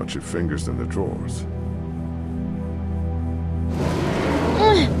 Watch your fingers in the drawers.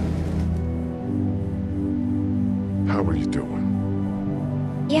 How are you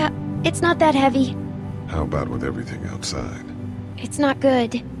doing? Yeah, it's not that heavy. How about with everything outside? It's not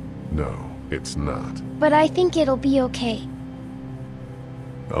good. No, it's not. But I think it'll be okay.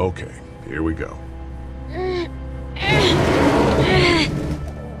 Okay, here we go.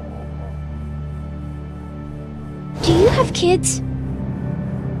 Do you have kids?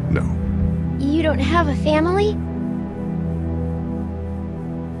 No. You don't have a family?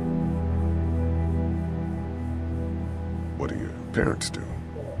 What do your parents do?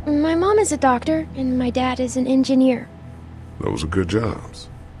 My mom is a doctor, and my dad is an engineer. Those are good jobs.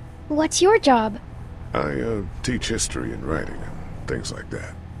 What's your job? I, teach history and writing and things like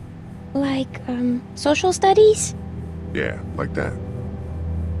that. Like, social studies? Yeah, like that.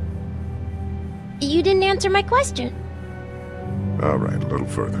 You didn't answer my question. All right, a little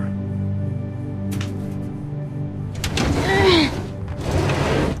further.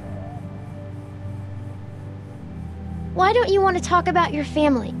 Why don't you want to talk about your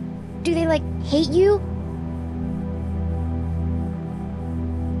family? Do they, like, hate you?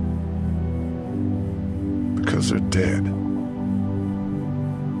 Because they're dead.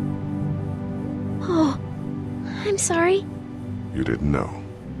 Oh, I'm sorry. You didn't know.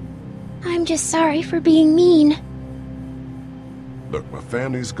 I'm just sorry for being mean. Look, my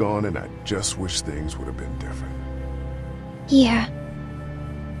family's gone and I just wish things would have been different. Yeah.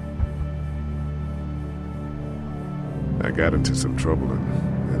 I got into some trouble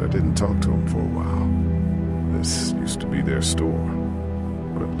and I didn't talk to them for a while. This used to be their store.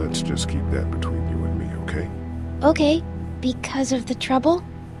 But let's just keep that between you and me, okay? Okay, because of the trouble?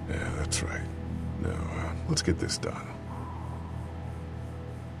 Yeah, that's right. Now, let's get this done.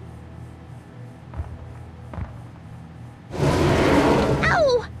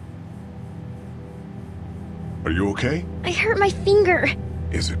 Ow! Are you okay? I hurt my finger.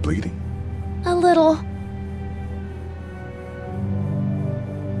 Is it bleeding? A little.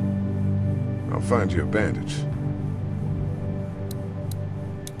 I'll find you a bandage.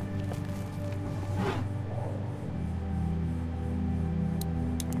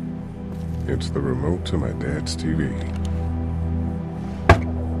 It's the remote to my dad's TV.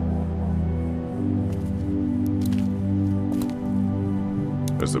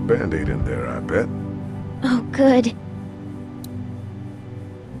 There's a Band-Aid in there, I bet. Oh, good.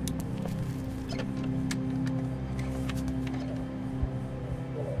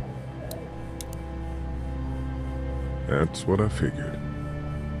 That's what I figured.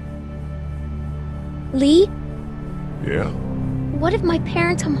 Lee? Yeah? What if my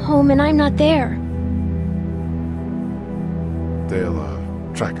parents come home and I'm not there?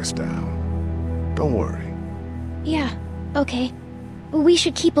 They'll, track us down. Don't worry. Yeah, okay. We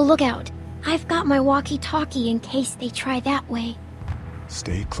should keep a lookout. I've got my walkie-talkie in case they try that way.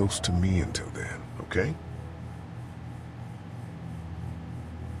 Stay close to me until then, okay?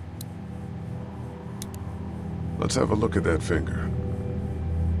 Let's have a look at that finger.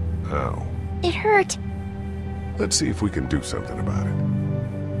 Ow. It hurt. Let's see if we can do something about it.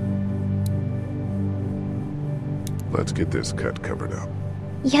 Let's get this cut covered up.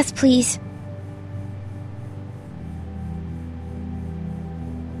 Yes, please.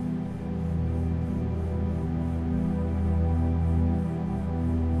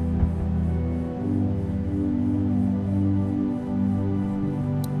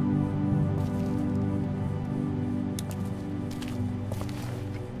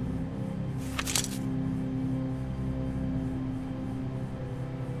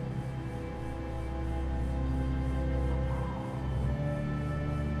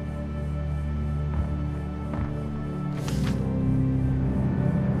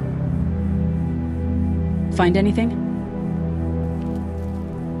 Find anything?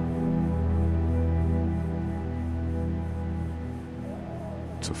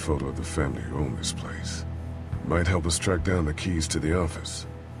 It's a photo of the family who own this place. Might help us track down the keys to the office.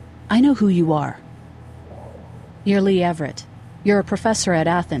 I know who you are. You're Lee Everett. You're a professor at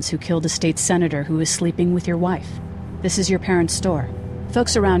Athens who killed a state senator who was sleeping with your wife. This is your parents' store.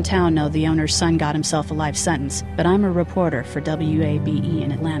 Folks around town know the owner's son got himself a life sentence, but I'm a reporter for WABE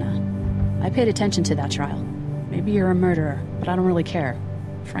in Atlanta. I paid attention to that trial. Maybe you're a murderer, but I don't really care.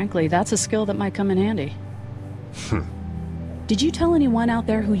 Frankly, that's a skill that might come in handy. Did you tell anyone out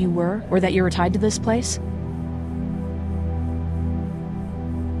there who you were, or that you were tied to this place?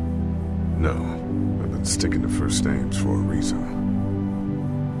 No, I've been sticking to first names for a reason.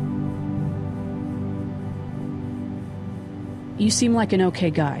 You seem like an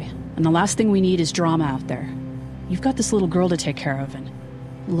okay guy, and the last thing we need is drama out there. You've got this little girl to take care of, and...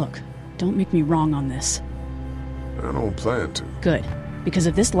 Look, don't make me wrong on this. I don't plan to. Good, because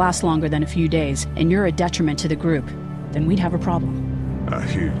if this lasts longer than a few days, and you're a detriment to the group, then we'd have a problem. I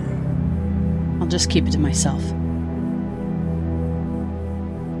hear you. I'll just keep it to myself.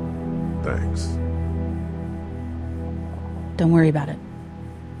 Thanks. Don't worry about it.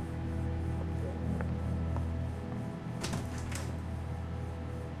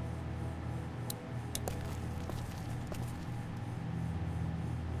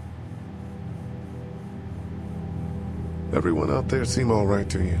 Everyone out there seem all right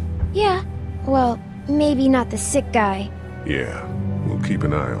to you? Yeah. Well, maybe not the sick guy. Yeah, we'll keep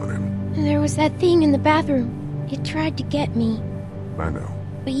an eye on him. There was that thing in the bathroom. It tried to get me. I know.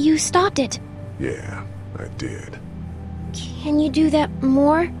 But you stopped it. Yeah, I did. Can you do that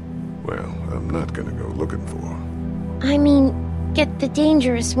more? Well, I'm not gonna go looking for. I mean, get the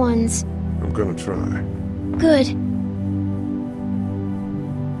dangerous ones. I'm gonna try. Good.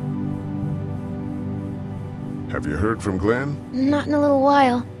 Have you heard from Glenn? Not in a little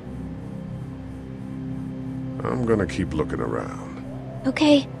while. I'm gonna keep looking around.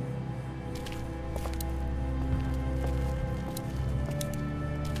 Okay.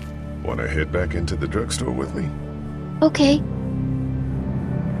 Wanna head back into the drugstore with me? Okay.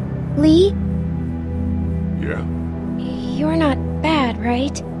 Lee? Yeah? You're not bad,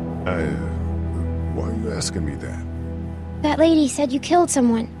 right? Why are you asking me that? That lady said you killed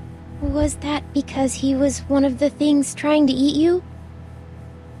someone. Was that because he was one of the things trying to eat you?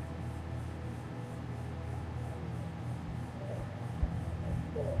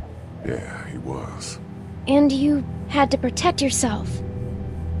 Yeah, he was. And you had to protect yourself.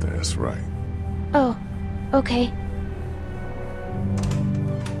 That's right. Oh, okay.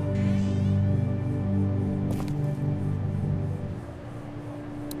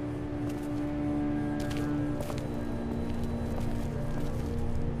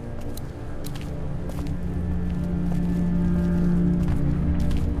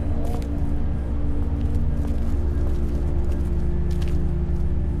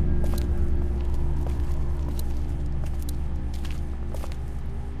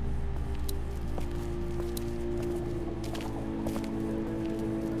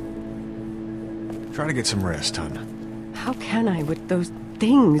 Try to get some rest, hon. How can I with those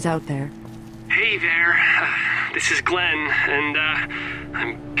things out there? Hey there. This is Glenn, and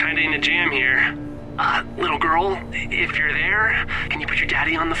I'm kinda in a jam here. Little girl, if you're there, can you put your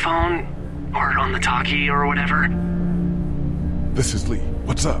daddy on the phone? Or on the talkie or whatever? This is Lee.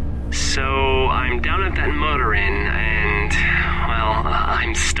 What's up? So, I'm down at that motor inn, and, well,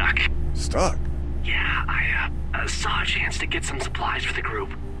 I'm stuck. Stuck? Yeah, I saw a chance to get some supplies for the group,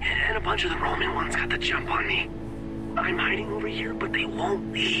 and a bunch of the Roman ones got the jump on me. I'm hiding over here, but they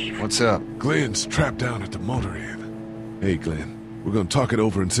won't leave. What's up? Glenn's trapped down at the motor inn. Hey, Glenn. We're gonna talk it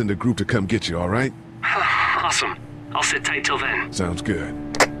over and send a group to come get you, all right? Awesome. I'll sit tight till then. Sounds good.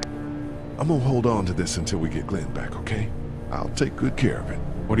 I'm gonna hold on to this until we get Glenn back, okay? I'll take good care of it.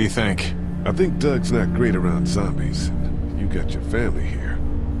 What do you think? I think Doug's not great around zombies. You got your family here.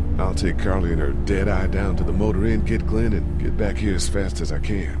 I'll take Carly and her dead eye down to the motor inn, get Glenn, and get back here as fast as I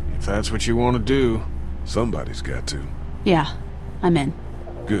can. If that's what you want to do. Somebody's got to. Yeah, I'm in.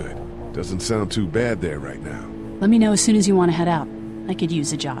 Good. Doesn't sound too bad there right now. Let me know as soon as you want to head out. I could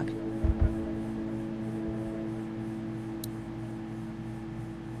use a jog.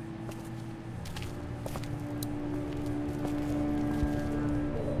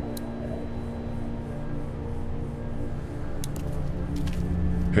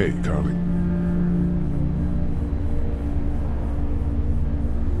 Hey, Carly.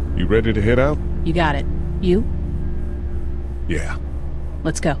 You ready to head out? You got it. You? Yeah.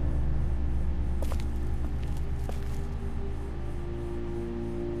 Let's go.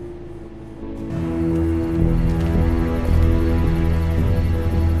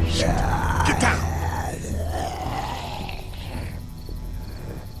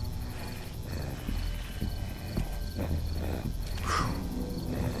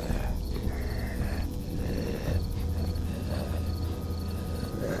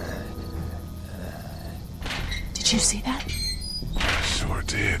 Did you see that? Sure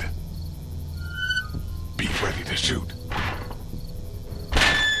did. Be ready to shoot.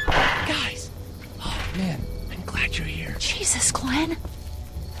 Guys! Oh, man, I'm glad you're here. Jesus, Glenn.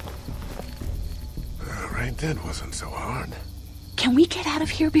 Right then wasn't so hard. Can we get out of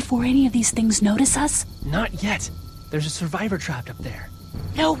here before any of these things notice us? Not yet. There's a survivor trapped up there.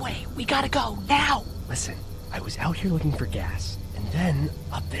 No way. We gotta go, now. Listen, I was out here looking for gas, and then,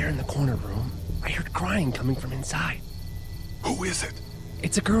 up there in the corner room, I heard crying coming from inside. Who is it?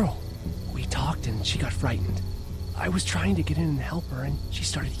 It's a girl. We talked and she got frightened. I was trying to get in and help her, and she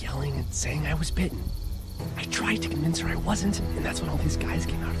started yelling and saying I was bitten. I tried to convince her I wasn't, and that's when all these guys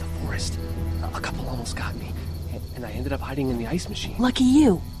came out of the forest. A couple almost got me, and I ended up hiding in the ice machine. Lucky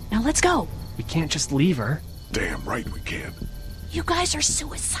you. Now let's go. We can't just leave her. Damn right we can. You guys are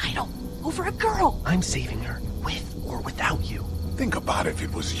suicidal. Over a girl. I'm saving her, with or without you. Think about if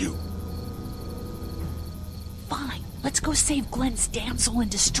it was you. Fine. Let's go save Glenn's damsel in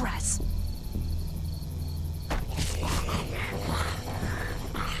distress.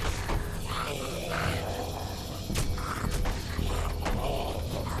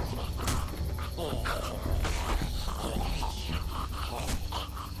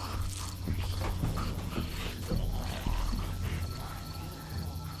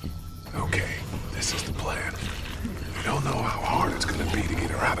 Okay, this is the plan. We don't know how hard it's gonna be to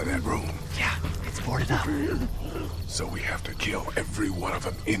get her out of that room. Yeah, it's boarded up. So we have to kill every one of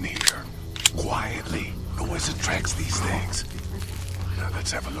them in here. Quietly. Noise attracts these things. Now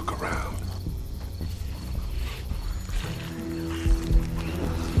let's have a look around.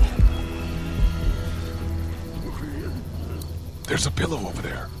 There's a pillow over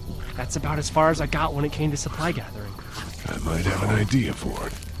there. That's about as far as I got when it came to supply gathering. I might have an idea for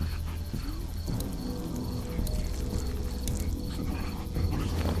it.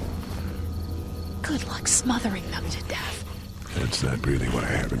 Good luck smothering them to death. That's not really what I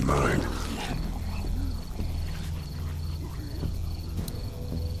have in mind.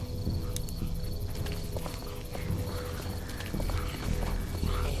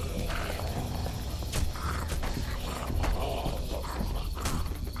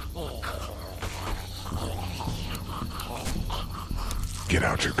 Get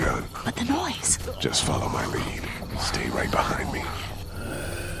out your gun. But the noise. Just follow my lead. Stay right behind me.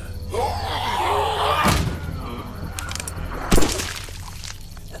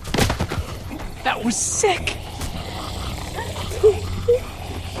 That was sick!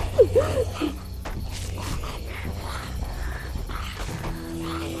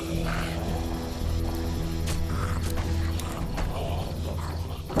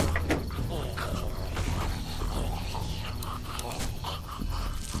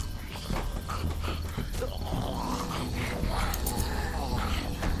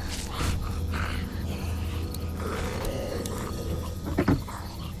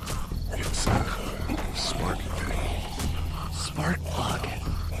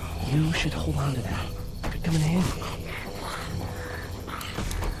 You should hold on to that. Could come in handy.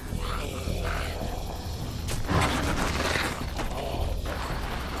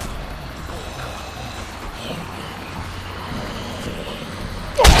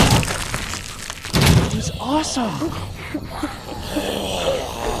 It was awesome!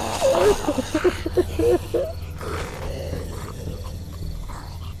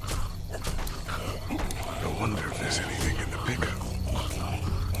 I wonder if there's anything in the pickup.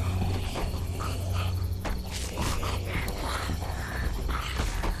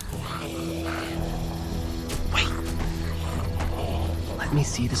 Let me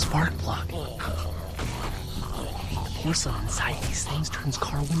see the spark plug. The porcelain inside these things turns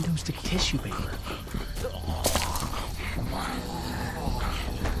car windows to tissue paper.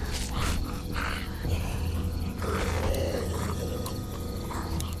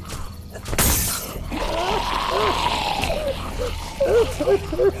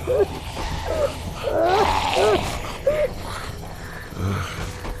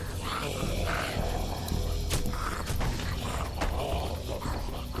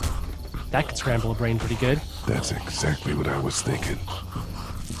 That could scramble a brain pretty good. That's exactly what I was thinking.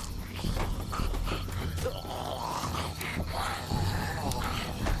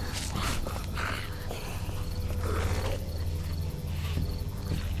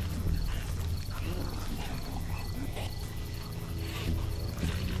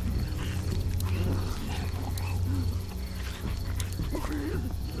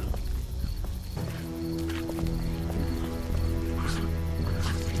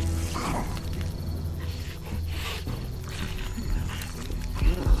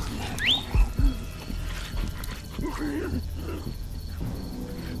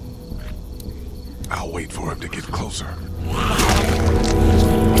 I'll wait for him to get closer.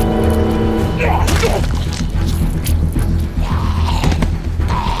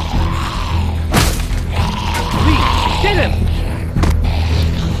 Lee, get him!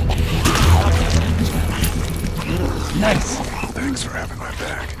 Nice. Thanks for having my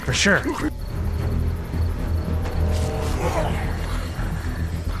back. For sure.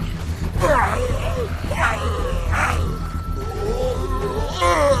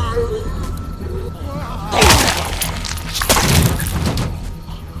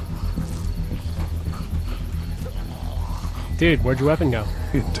 Dude, where'd your weapon go?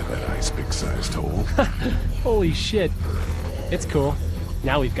 Into that ice big-sized hole. Holy shit. It's cool.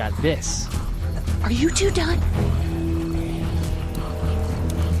 Now we've got this. Are you two done?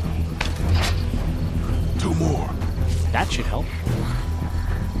 2 more. That should help.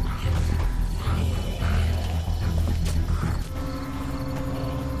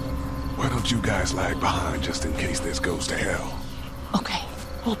 Why don't you guys lag behind just in case this goes to hell? Okay,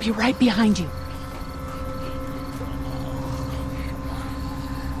 we'll be right behind you.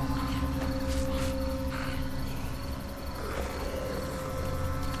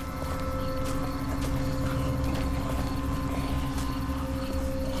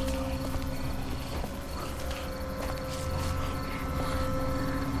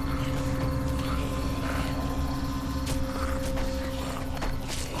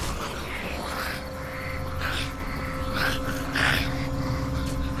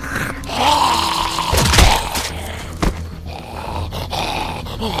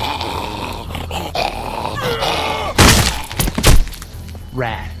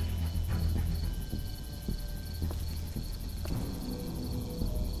 Rad.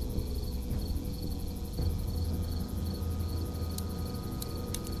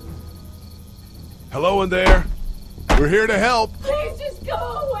 Hello in there. We're here to help. Please just go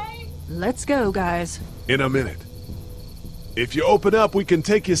away. Let's go, guys. In a minute. If you open up, we can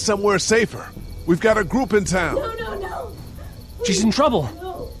take you somewhere safer. We've got a group in town. No. She's in trouble.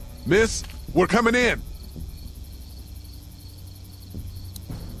 No. Miss, we're coming in.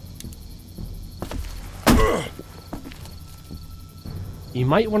 You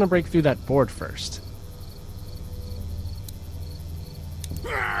might want to break through that board first.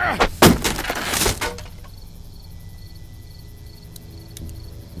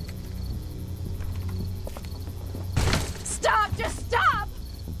 Stop! Just stop!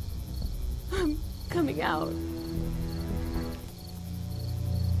 I'm coming out.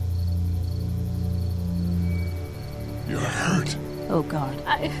 You're hurt. Oh, God.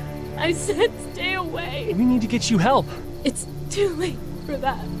 I said stay away. We need to get you help. It's too late for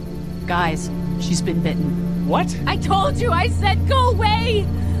that. Guys, she's been bitten. What? I told you, I said go away!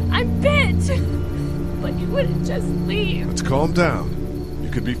 I'm bit! But you wouldn't just leave. Let's calm down.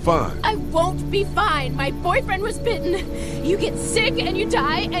 You could be fine. I won't be fine. My boyfriend was bitten. You get sick and you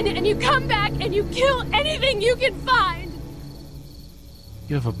die, and you come back and you kill anything you can find.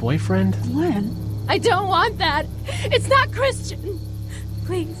 You have a boyfriend? Glenn? I don't want that. It's not Christian.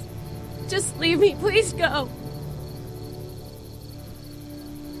 Please, just leave me. Please go.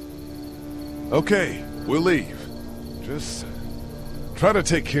 Okay, we'll leave. Just try to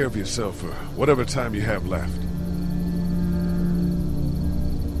take care of yourself for whatever time you have left.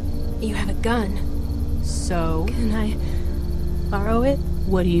 You have a gun. So? Can I borrow it?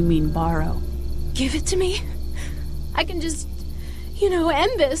 What do you mean, borrow? Give it to me. I can just,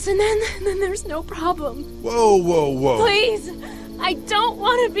 end this, and then there's no problem. Whoa. Please, I don't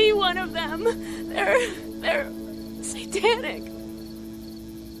want to be one of them. They're satanic.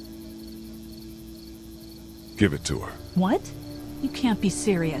 Give it to her. What? You can't be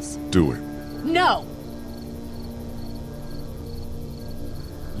serious. Do it. No.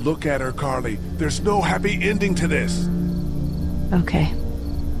 Look at her, Carly. There's no happy ending to this. Okay.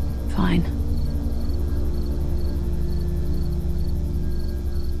 Fine.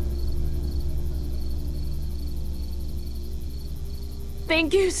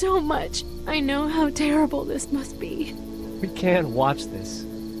 Thank you so much. I know how terrible this must be. We can't watch this.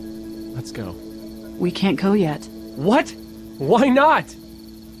 Let's go. We can't go yet. What? Why not?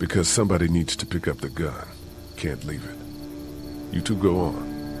 Because somebody needs to pick up the gun. Can't leave it. You two go on.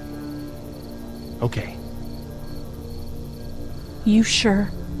 Okay. You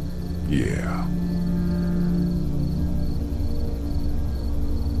sure? Yeah.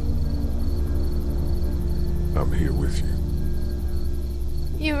 I'm here with you.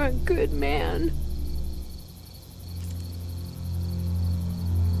 You're a good man.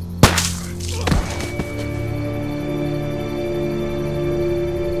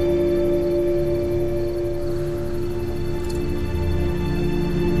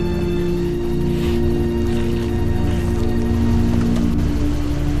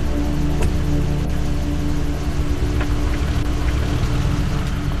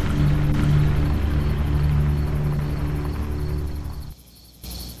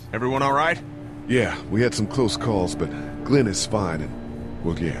 Everyone all right? Yeah, we had some close calls, but Glenn is fine, and,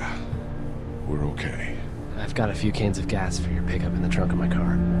 well, yeah, we're okay. I've got a few cans of gas for your pickup in the trunk of my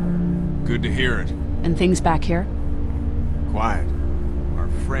car. Good to hear it. And things back here? Quiet. Our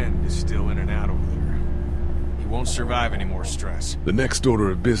friend is still in and out over there. He won't survive any more stress. The next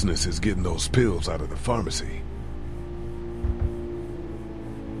order of business is getting those pills out of the pharmacy.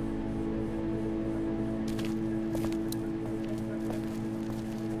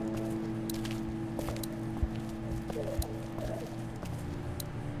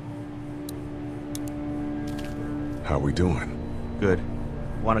 How we doing? Good.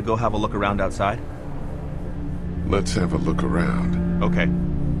 Want to go have a look around outside? Let's have a look around. Okay.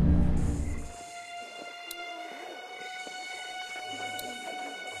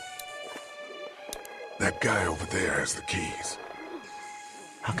 That guy over there has the keys.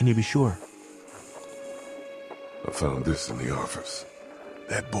 How can you be sure? I found this in the office.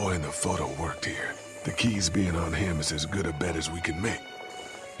 That boy in the photo worked here. The keys being on him is as good a bet as we can make.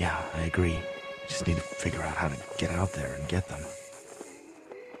 Yeah, I agree. Just need to figure out how to get out there and get them.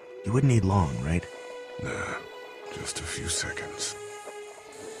 You wouldn't need long, right? Nah, just a few seconds.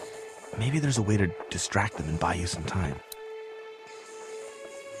 Maybe there's a way to distract them and buy you some time.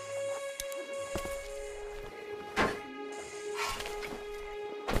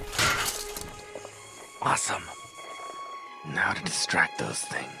 Awesome. Now to distract those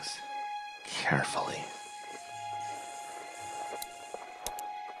things. Carefully.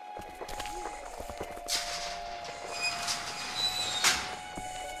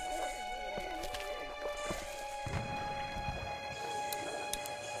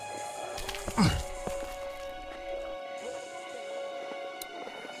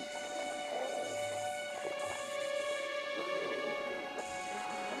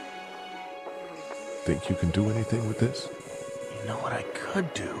 Think you can do anything with this? You know what I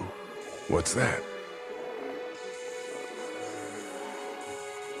could do? What's that?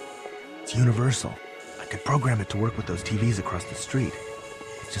 It's universal. I could program it to work with those TVs across the street.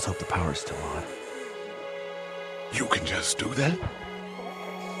 Let's just hope the power's still on. You can just do that?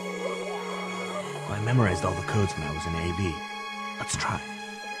 Well, I memorized all the codes when I was in AV. Let's try.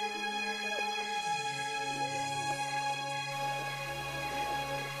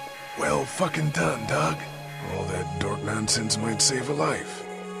 Well fucking done, Doug. All that dork nonsense might save a life.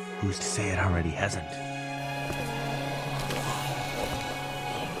 Who's to say it already hasn't?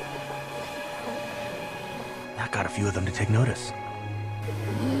 That got a few of them to take notice.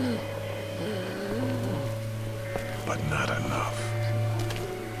 But not enough.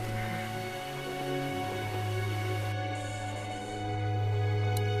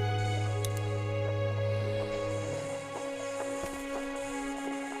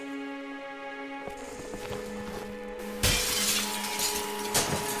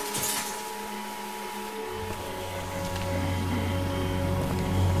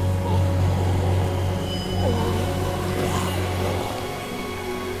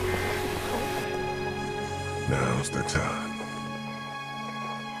 Now's the time.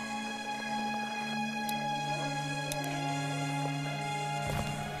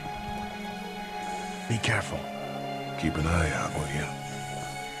 Be careful. Keep an eye out, will you?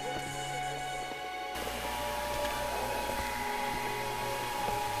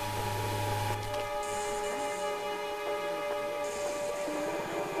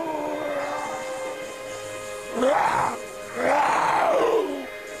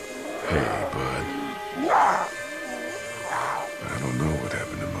 Hey, bud. I don't know what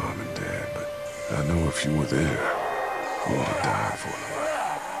happened to Mom and Dad, but I know if you were there, you would have died for them.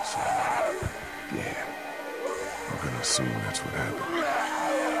 So, yeah. I'm gonna assume that's what happened.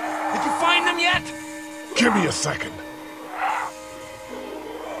 Did you find them yet? Give me a second.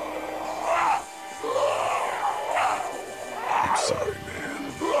 I'm sorry, man.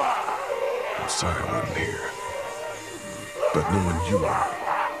 I'm sorry I wasn't here. But knowing you were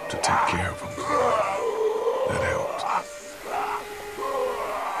to take care of them, that helped.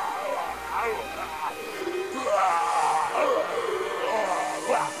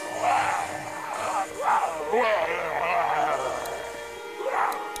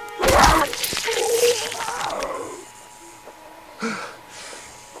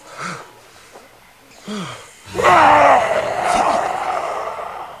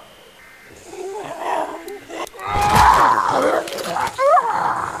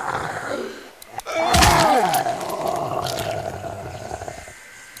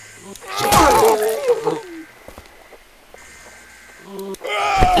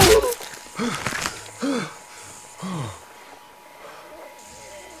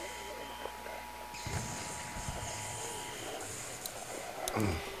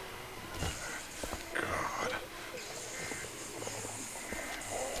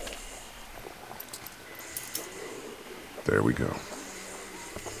 There we go.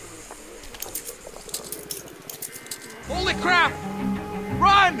 Holy crap!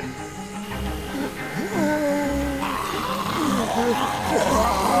 Run!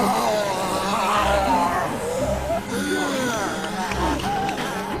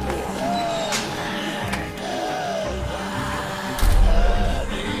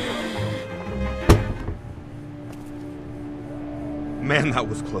 Man, that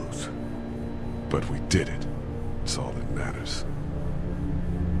was close. But we did it. It's all that matters.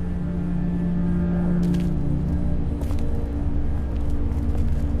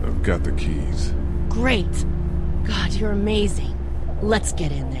 I've got the keys. Great. God, you're amazing. Let's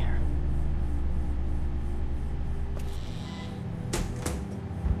get in there.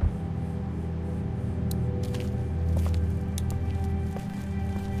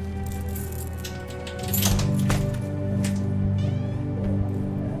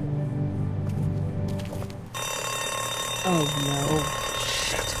 Oh no.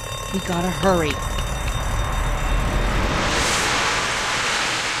 Shit. We gotta hurry.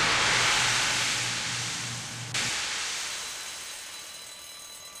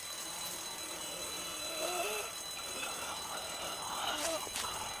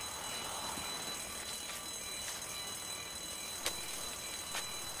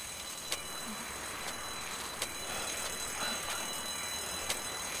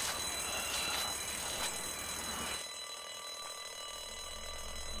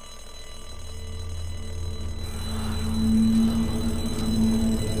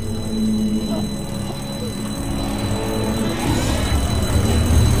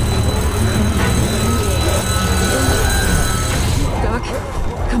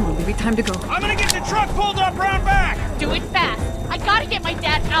 Time to go. I'm gonna get the truck pulled up round back! Do it fast. I gotta get my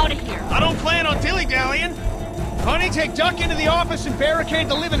dad out of here. I don't plan on dilly-dallying. Honey, take Duck into the office and barricade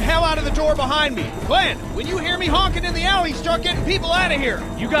the living hell out of the door behind me. Glenn, when you hear me honking in the alley, start getting people out of here.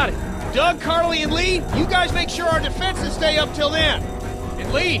 You got it. Doug, Carly, and Lee, you guys make sure our defenses stay up till then.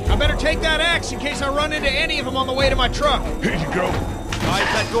 And Lee, I better take that axe in case I run into any of them on the way to my truck. Here you go. Guys,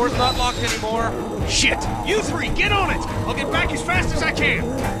 that door's not locked anymore. Shit! You three, get on it! I'll get back as fast as I can.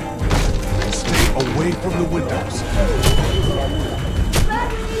 Stay away from the windows.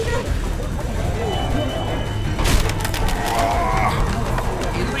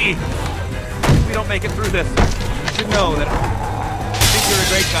 Hey, Lee, if we don't make it through this, you should know that I think you're a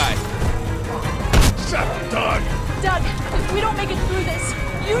great guy. Shut up, Doug! Doug, if we don't make it through this,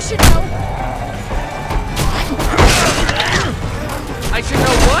 you should know. I should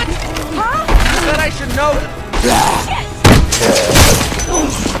know what? Huh? You said I should know. Shit!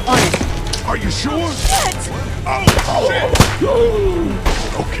 On it. Are you sure? Shit! Oh, shit!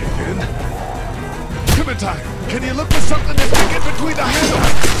 Okay, then. Clementine, can you look for something to stick in between the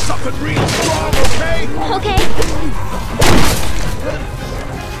handles? Something real strong, okay? Okay.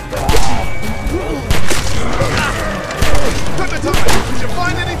 Clementine, did you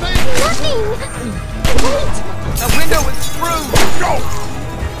find anything? Nothing! Wait! The window is screwed! Go!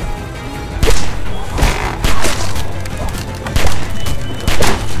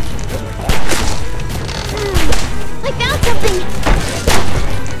 I found something!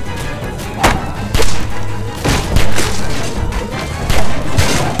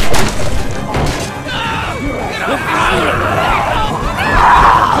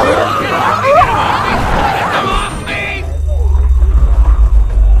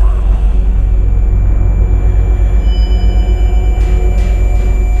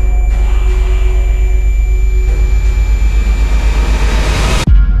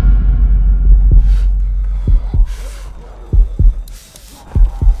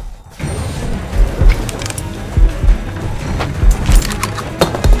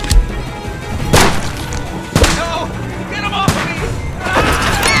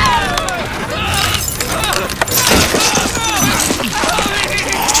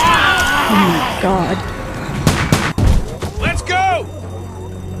 God. Let's go!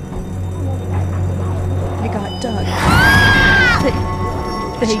 They got Doug. They...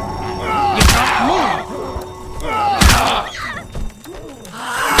 You got me!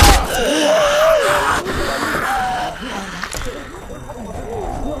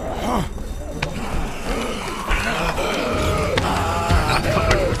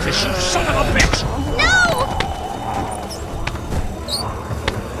 You son of a bitch! No!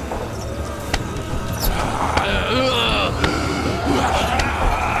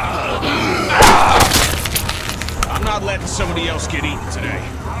 I'm not letting somebody else get eaten today.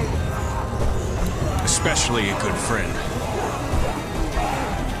 Especially a good friend.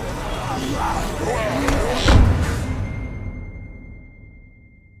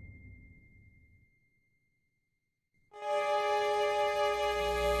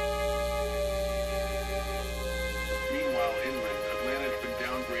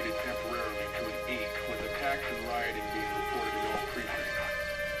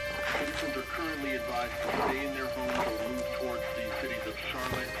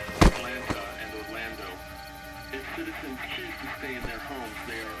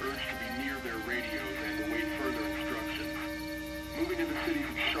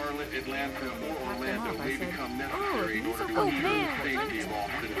 Atlanta, or Orlando may become necessary in order to ensure the safety of all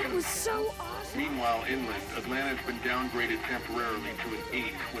citizens. It was so awesome. Meanwhile, inland, Atlanta has been downgraded temporarily to an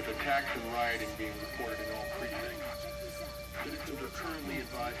 8, with attacks and rioting being reported in all precincts. Citizens are currently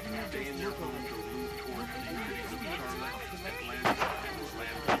advised to stay in their homes or move towards the cities of Charlotte, Atlanta, and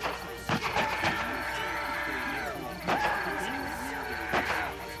Orlando.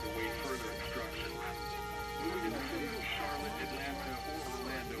 Moving to the cities of Charlotte, Atlanta, or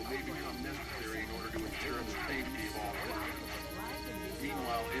Orlando may become necessary in order to ensure the safety of all citizens.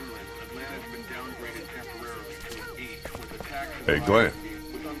 Meanwhile, inland, Atlanta has been downgraded temporarily to an 8, with attacks and Hey, Glenn.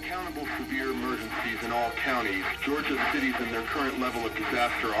 with uncountable severe emergencies in all counties. Georgia's cities and their current level of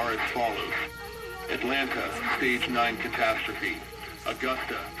disaster are as follows. Atlanta, Stage 9 catastrophe.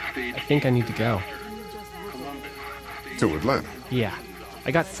 Augusta, Stage I think I need to go. To Atlanta? Yeah,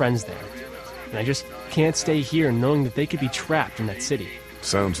 I got friends there. And I just can't stay here knowing that they could be trapped in that city.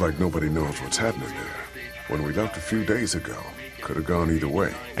 Sounds like nobody knows what's happening there. When we left a few days ago, could have gone either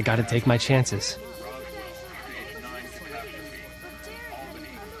way. I gotta take my chances.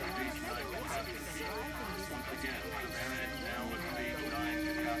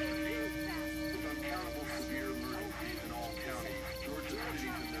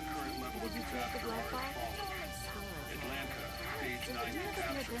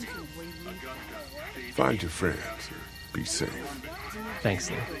 Find your friends. Be safe. Thanks,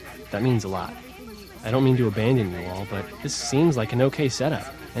 Lee. That means a lot. I don't mean to abandon you all, but this seems like an okay setup.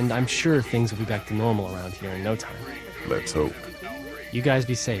 And I'm sure things will be back to normal around here in no time. Let's hope. You guys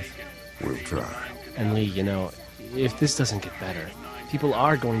be safe. We'll try. And Lee, you know, if this doesn't get better, people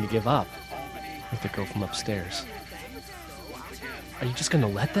are going to give up. Like the girl from upstairs. Are you just gonna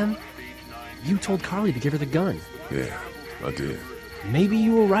let them? You told Carly to give her the gun. Yeah, I did. Maybe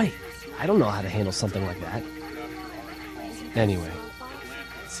you were right. I don't know how to handle something like that. Anyway,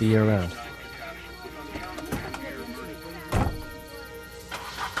 see you around.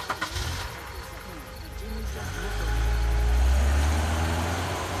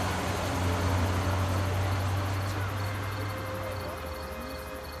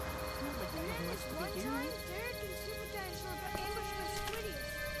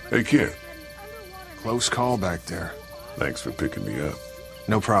 Hey, kid. Close call back there. Thanks for picking me up.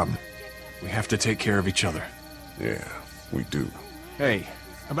 No problem. We have to take care of each other. Yeah, we do. Hey,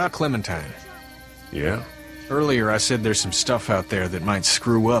 about Clementine. Yeah? Earlier I said there's some stuff out there that might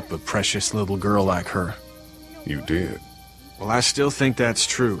screw up a precious little girl like her. You did. Well, I still think that's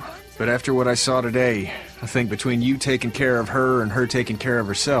true. But after what I saw today, I think between you taking care of her and her taking care of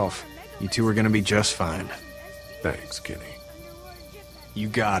herself, you two are gonna be just fine. Thanks, Kenny. You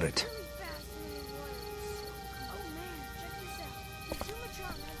got it.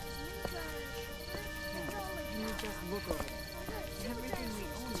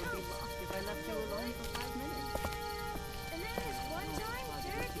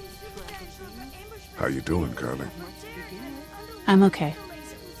 How you doing, Carly? I'm okay.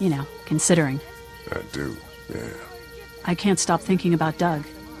 You know, considering. I do, yeah. I can't stop thinking about Doug.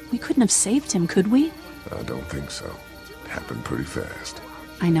 We couldn't have saved him, could we? I don't think so. It happened pretty fast.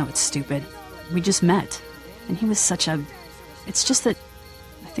 I know it's stupid. We just met. And he was such a... It's just that...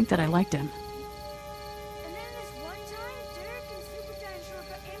 I think that I liked him.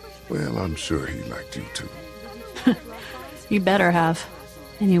 Well, I'm sure he liked you too. You better have.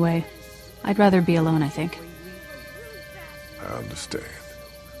 Anyway, I'd rather be alone, I think. I understand.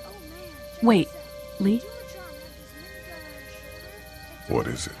 Wait, Lee? What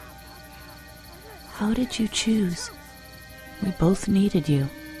is it? How did you choose? We both needed you.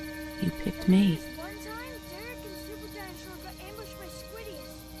 You picked me.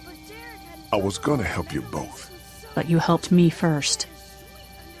 I was gonna help you both. But you helped me first.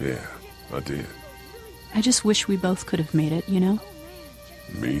 Yeah, I did. I just wish we both could have made it, you know?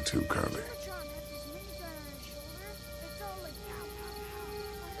 Me too, Carly.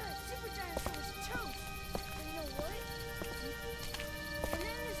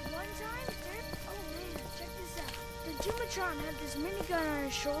 Had this minigun on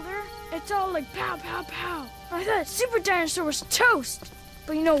his shoulder. It's all like pow, pow, pow. I thought Super Dinosaur was toast.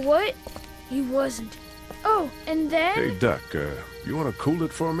 But you know what? He wasn't. Oh, and then... Hey, Duck, you want to cool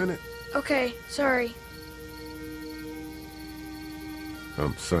it for a minute? Okay, sorry.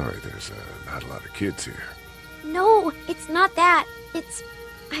 I'm sorry, there's not a lot of kids here. No, it's not that. It's...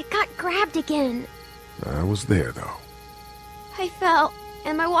 I got grabbed again. I was there, though. I fell,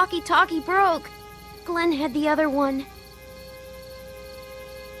 and my walkie-talkie broke. Glenn had the other one.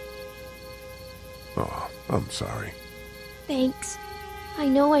 Oh, I'm sorry. Thanks. I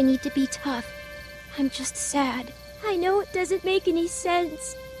know I need to be tough. I'm just sad. I know it doesn't make any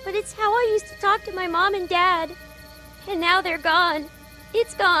sense. but it's how I used to talk to my mom and dad. And now they're gone.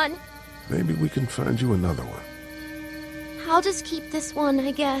 It's gone. Maybe we can find you another one. I'll just keep this one,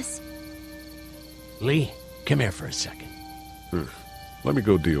 I guess. Lee, come here for a second. Let me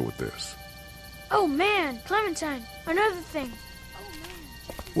go deal with this. Oh man, Clementine, another thing.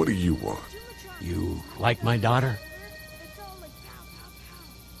 What do you want? You like my daughter?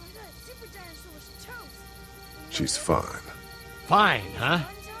 She's fine. Fine, huh?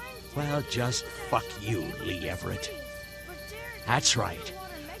 Well, just fuck you, Lee Everett. That's right.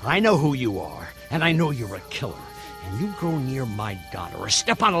 I know who you are, and I know you're a killer. And you go near my daughter or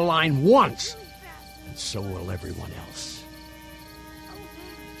step on a line once, and so will everyone else.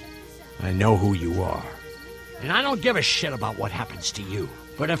 I know who you are. And I don't give a shit about what happens to you.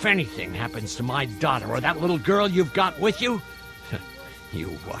 But if anything happens to my daughter or that little girl you've got with you,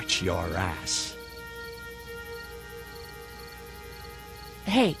 you watch your ass.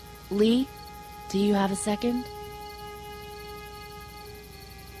 Hey, Lee, do you have a second?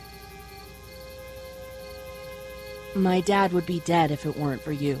 My dad would be dead if it weren't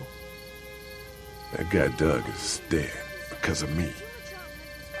for you. That guy Doug is dead because of me.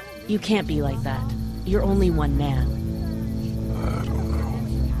 You can't be like that. You're only one man. I don't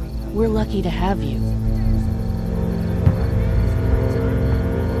know. We're lucky to have you.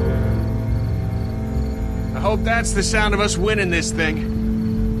 I hope that's the sound of us winning this thing.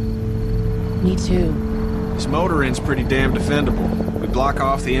 Me too. This motor inn's pretty damn defendable. We block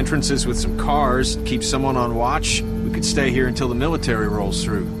off the entrances with some cars, keep someone on watch. We could stay here until the military rolls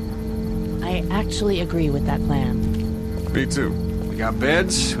through. I actually agree with that plan. Me too. We got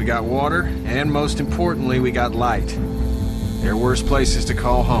beds, we got water, and most importantly, we got light. There are worse places to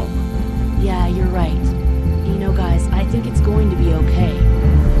call home. Yeah, you're right. You know, guys, I think it's going to be okay.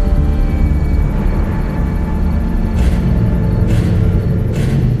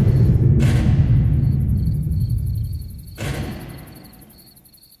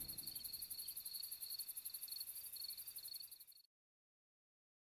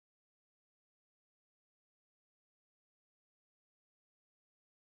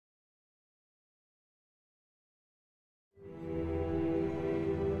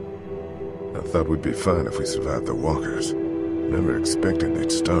 I thought we'd be fine if we survived the walkers. Never expected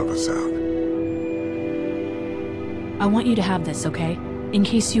they'd starve us out. I want you to have this, okay? In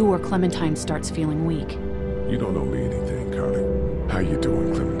case you or Clementine starts feeling weak. You don't owe me anything, Carly. How you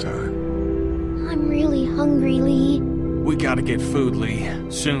doing, Clementine? I'm really hungry, Lee. We gotta get food, Lee.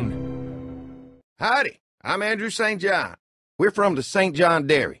 Soon. Howdy, I'm Andrew St. John. We're from the St. John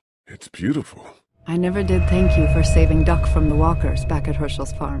Dairy. It's beautiful. I never did thank you for saving Duck from the walkers back at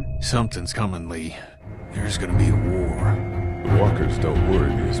Herschel's farm. Something's coming, Lee. There's gonna be a war. The walkers don't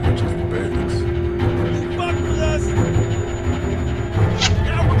worry me as much as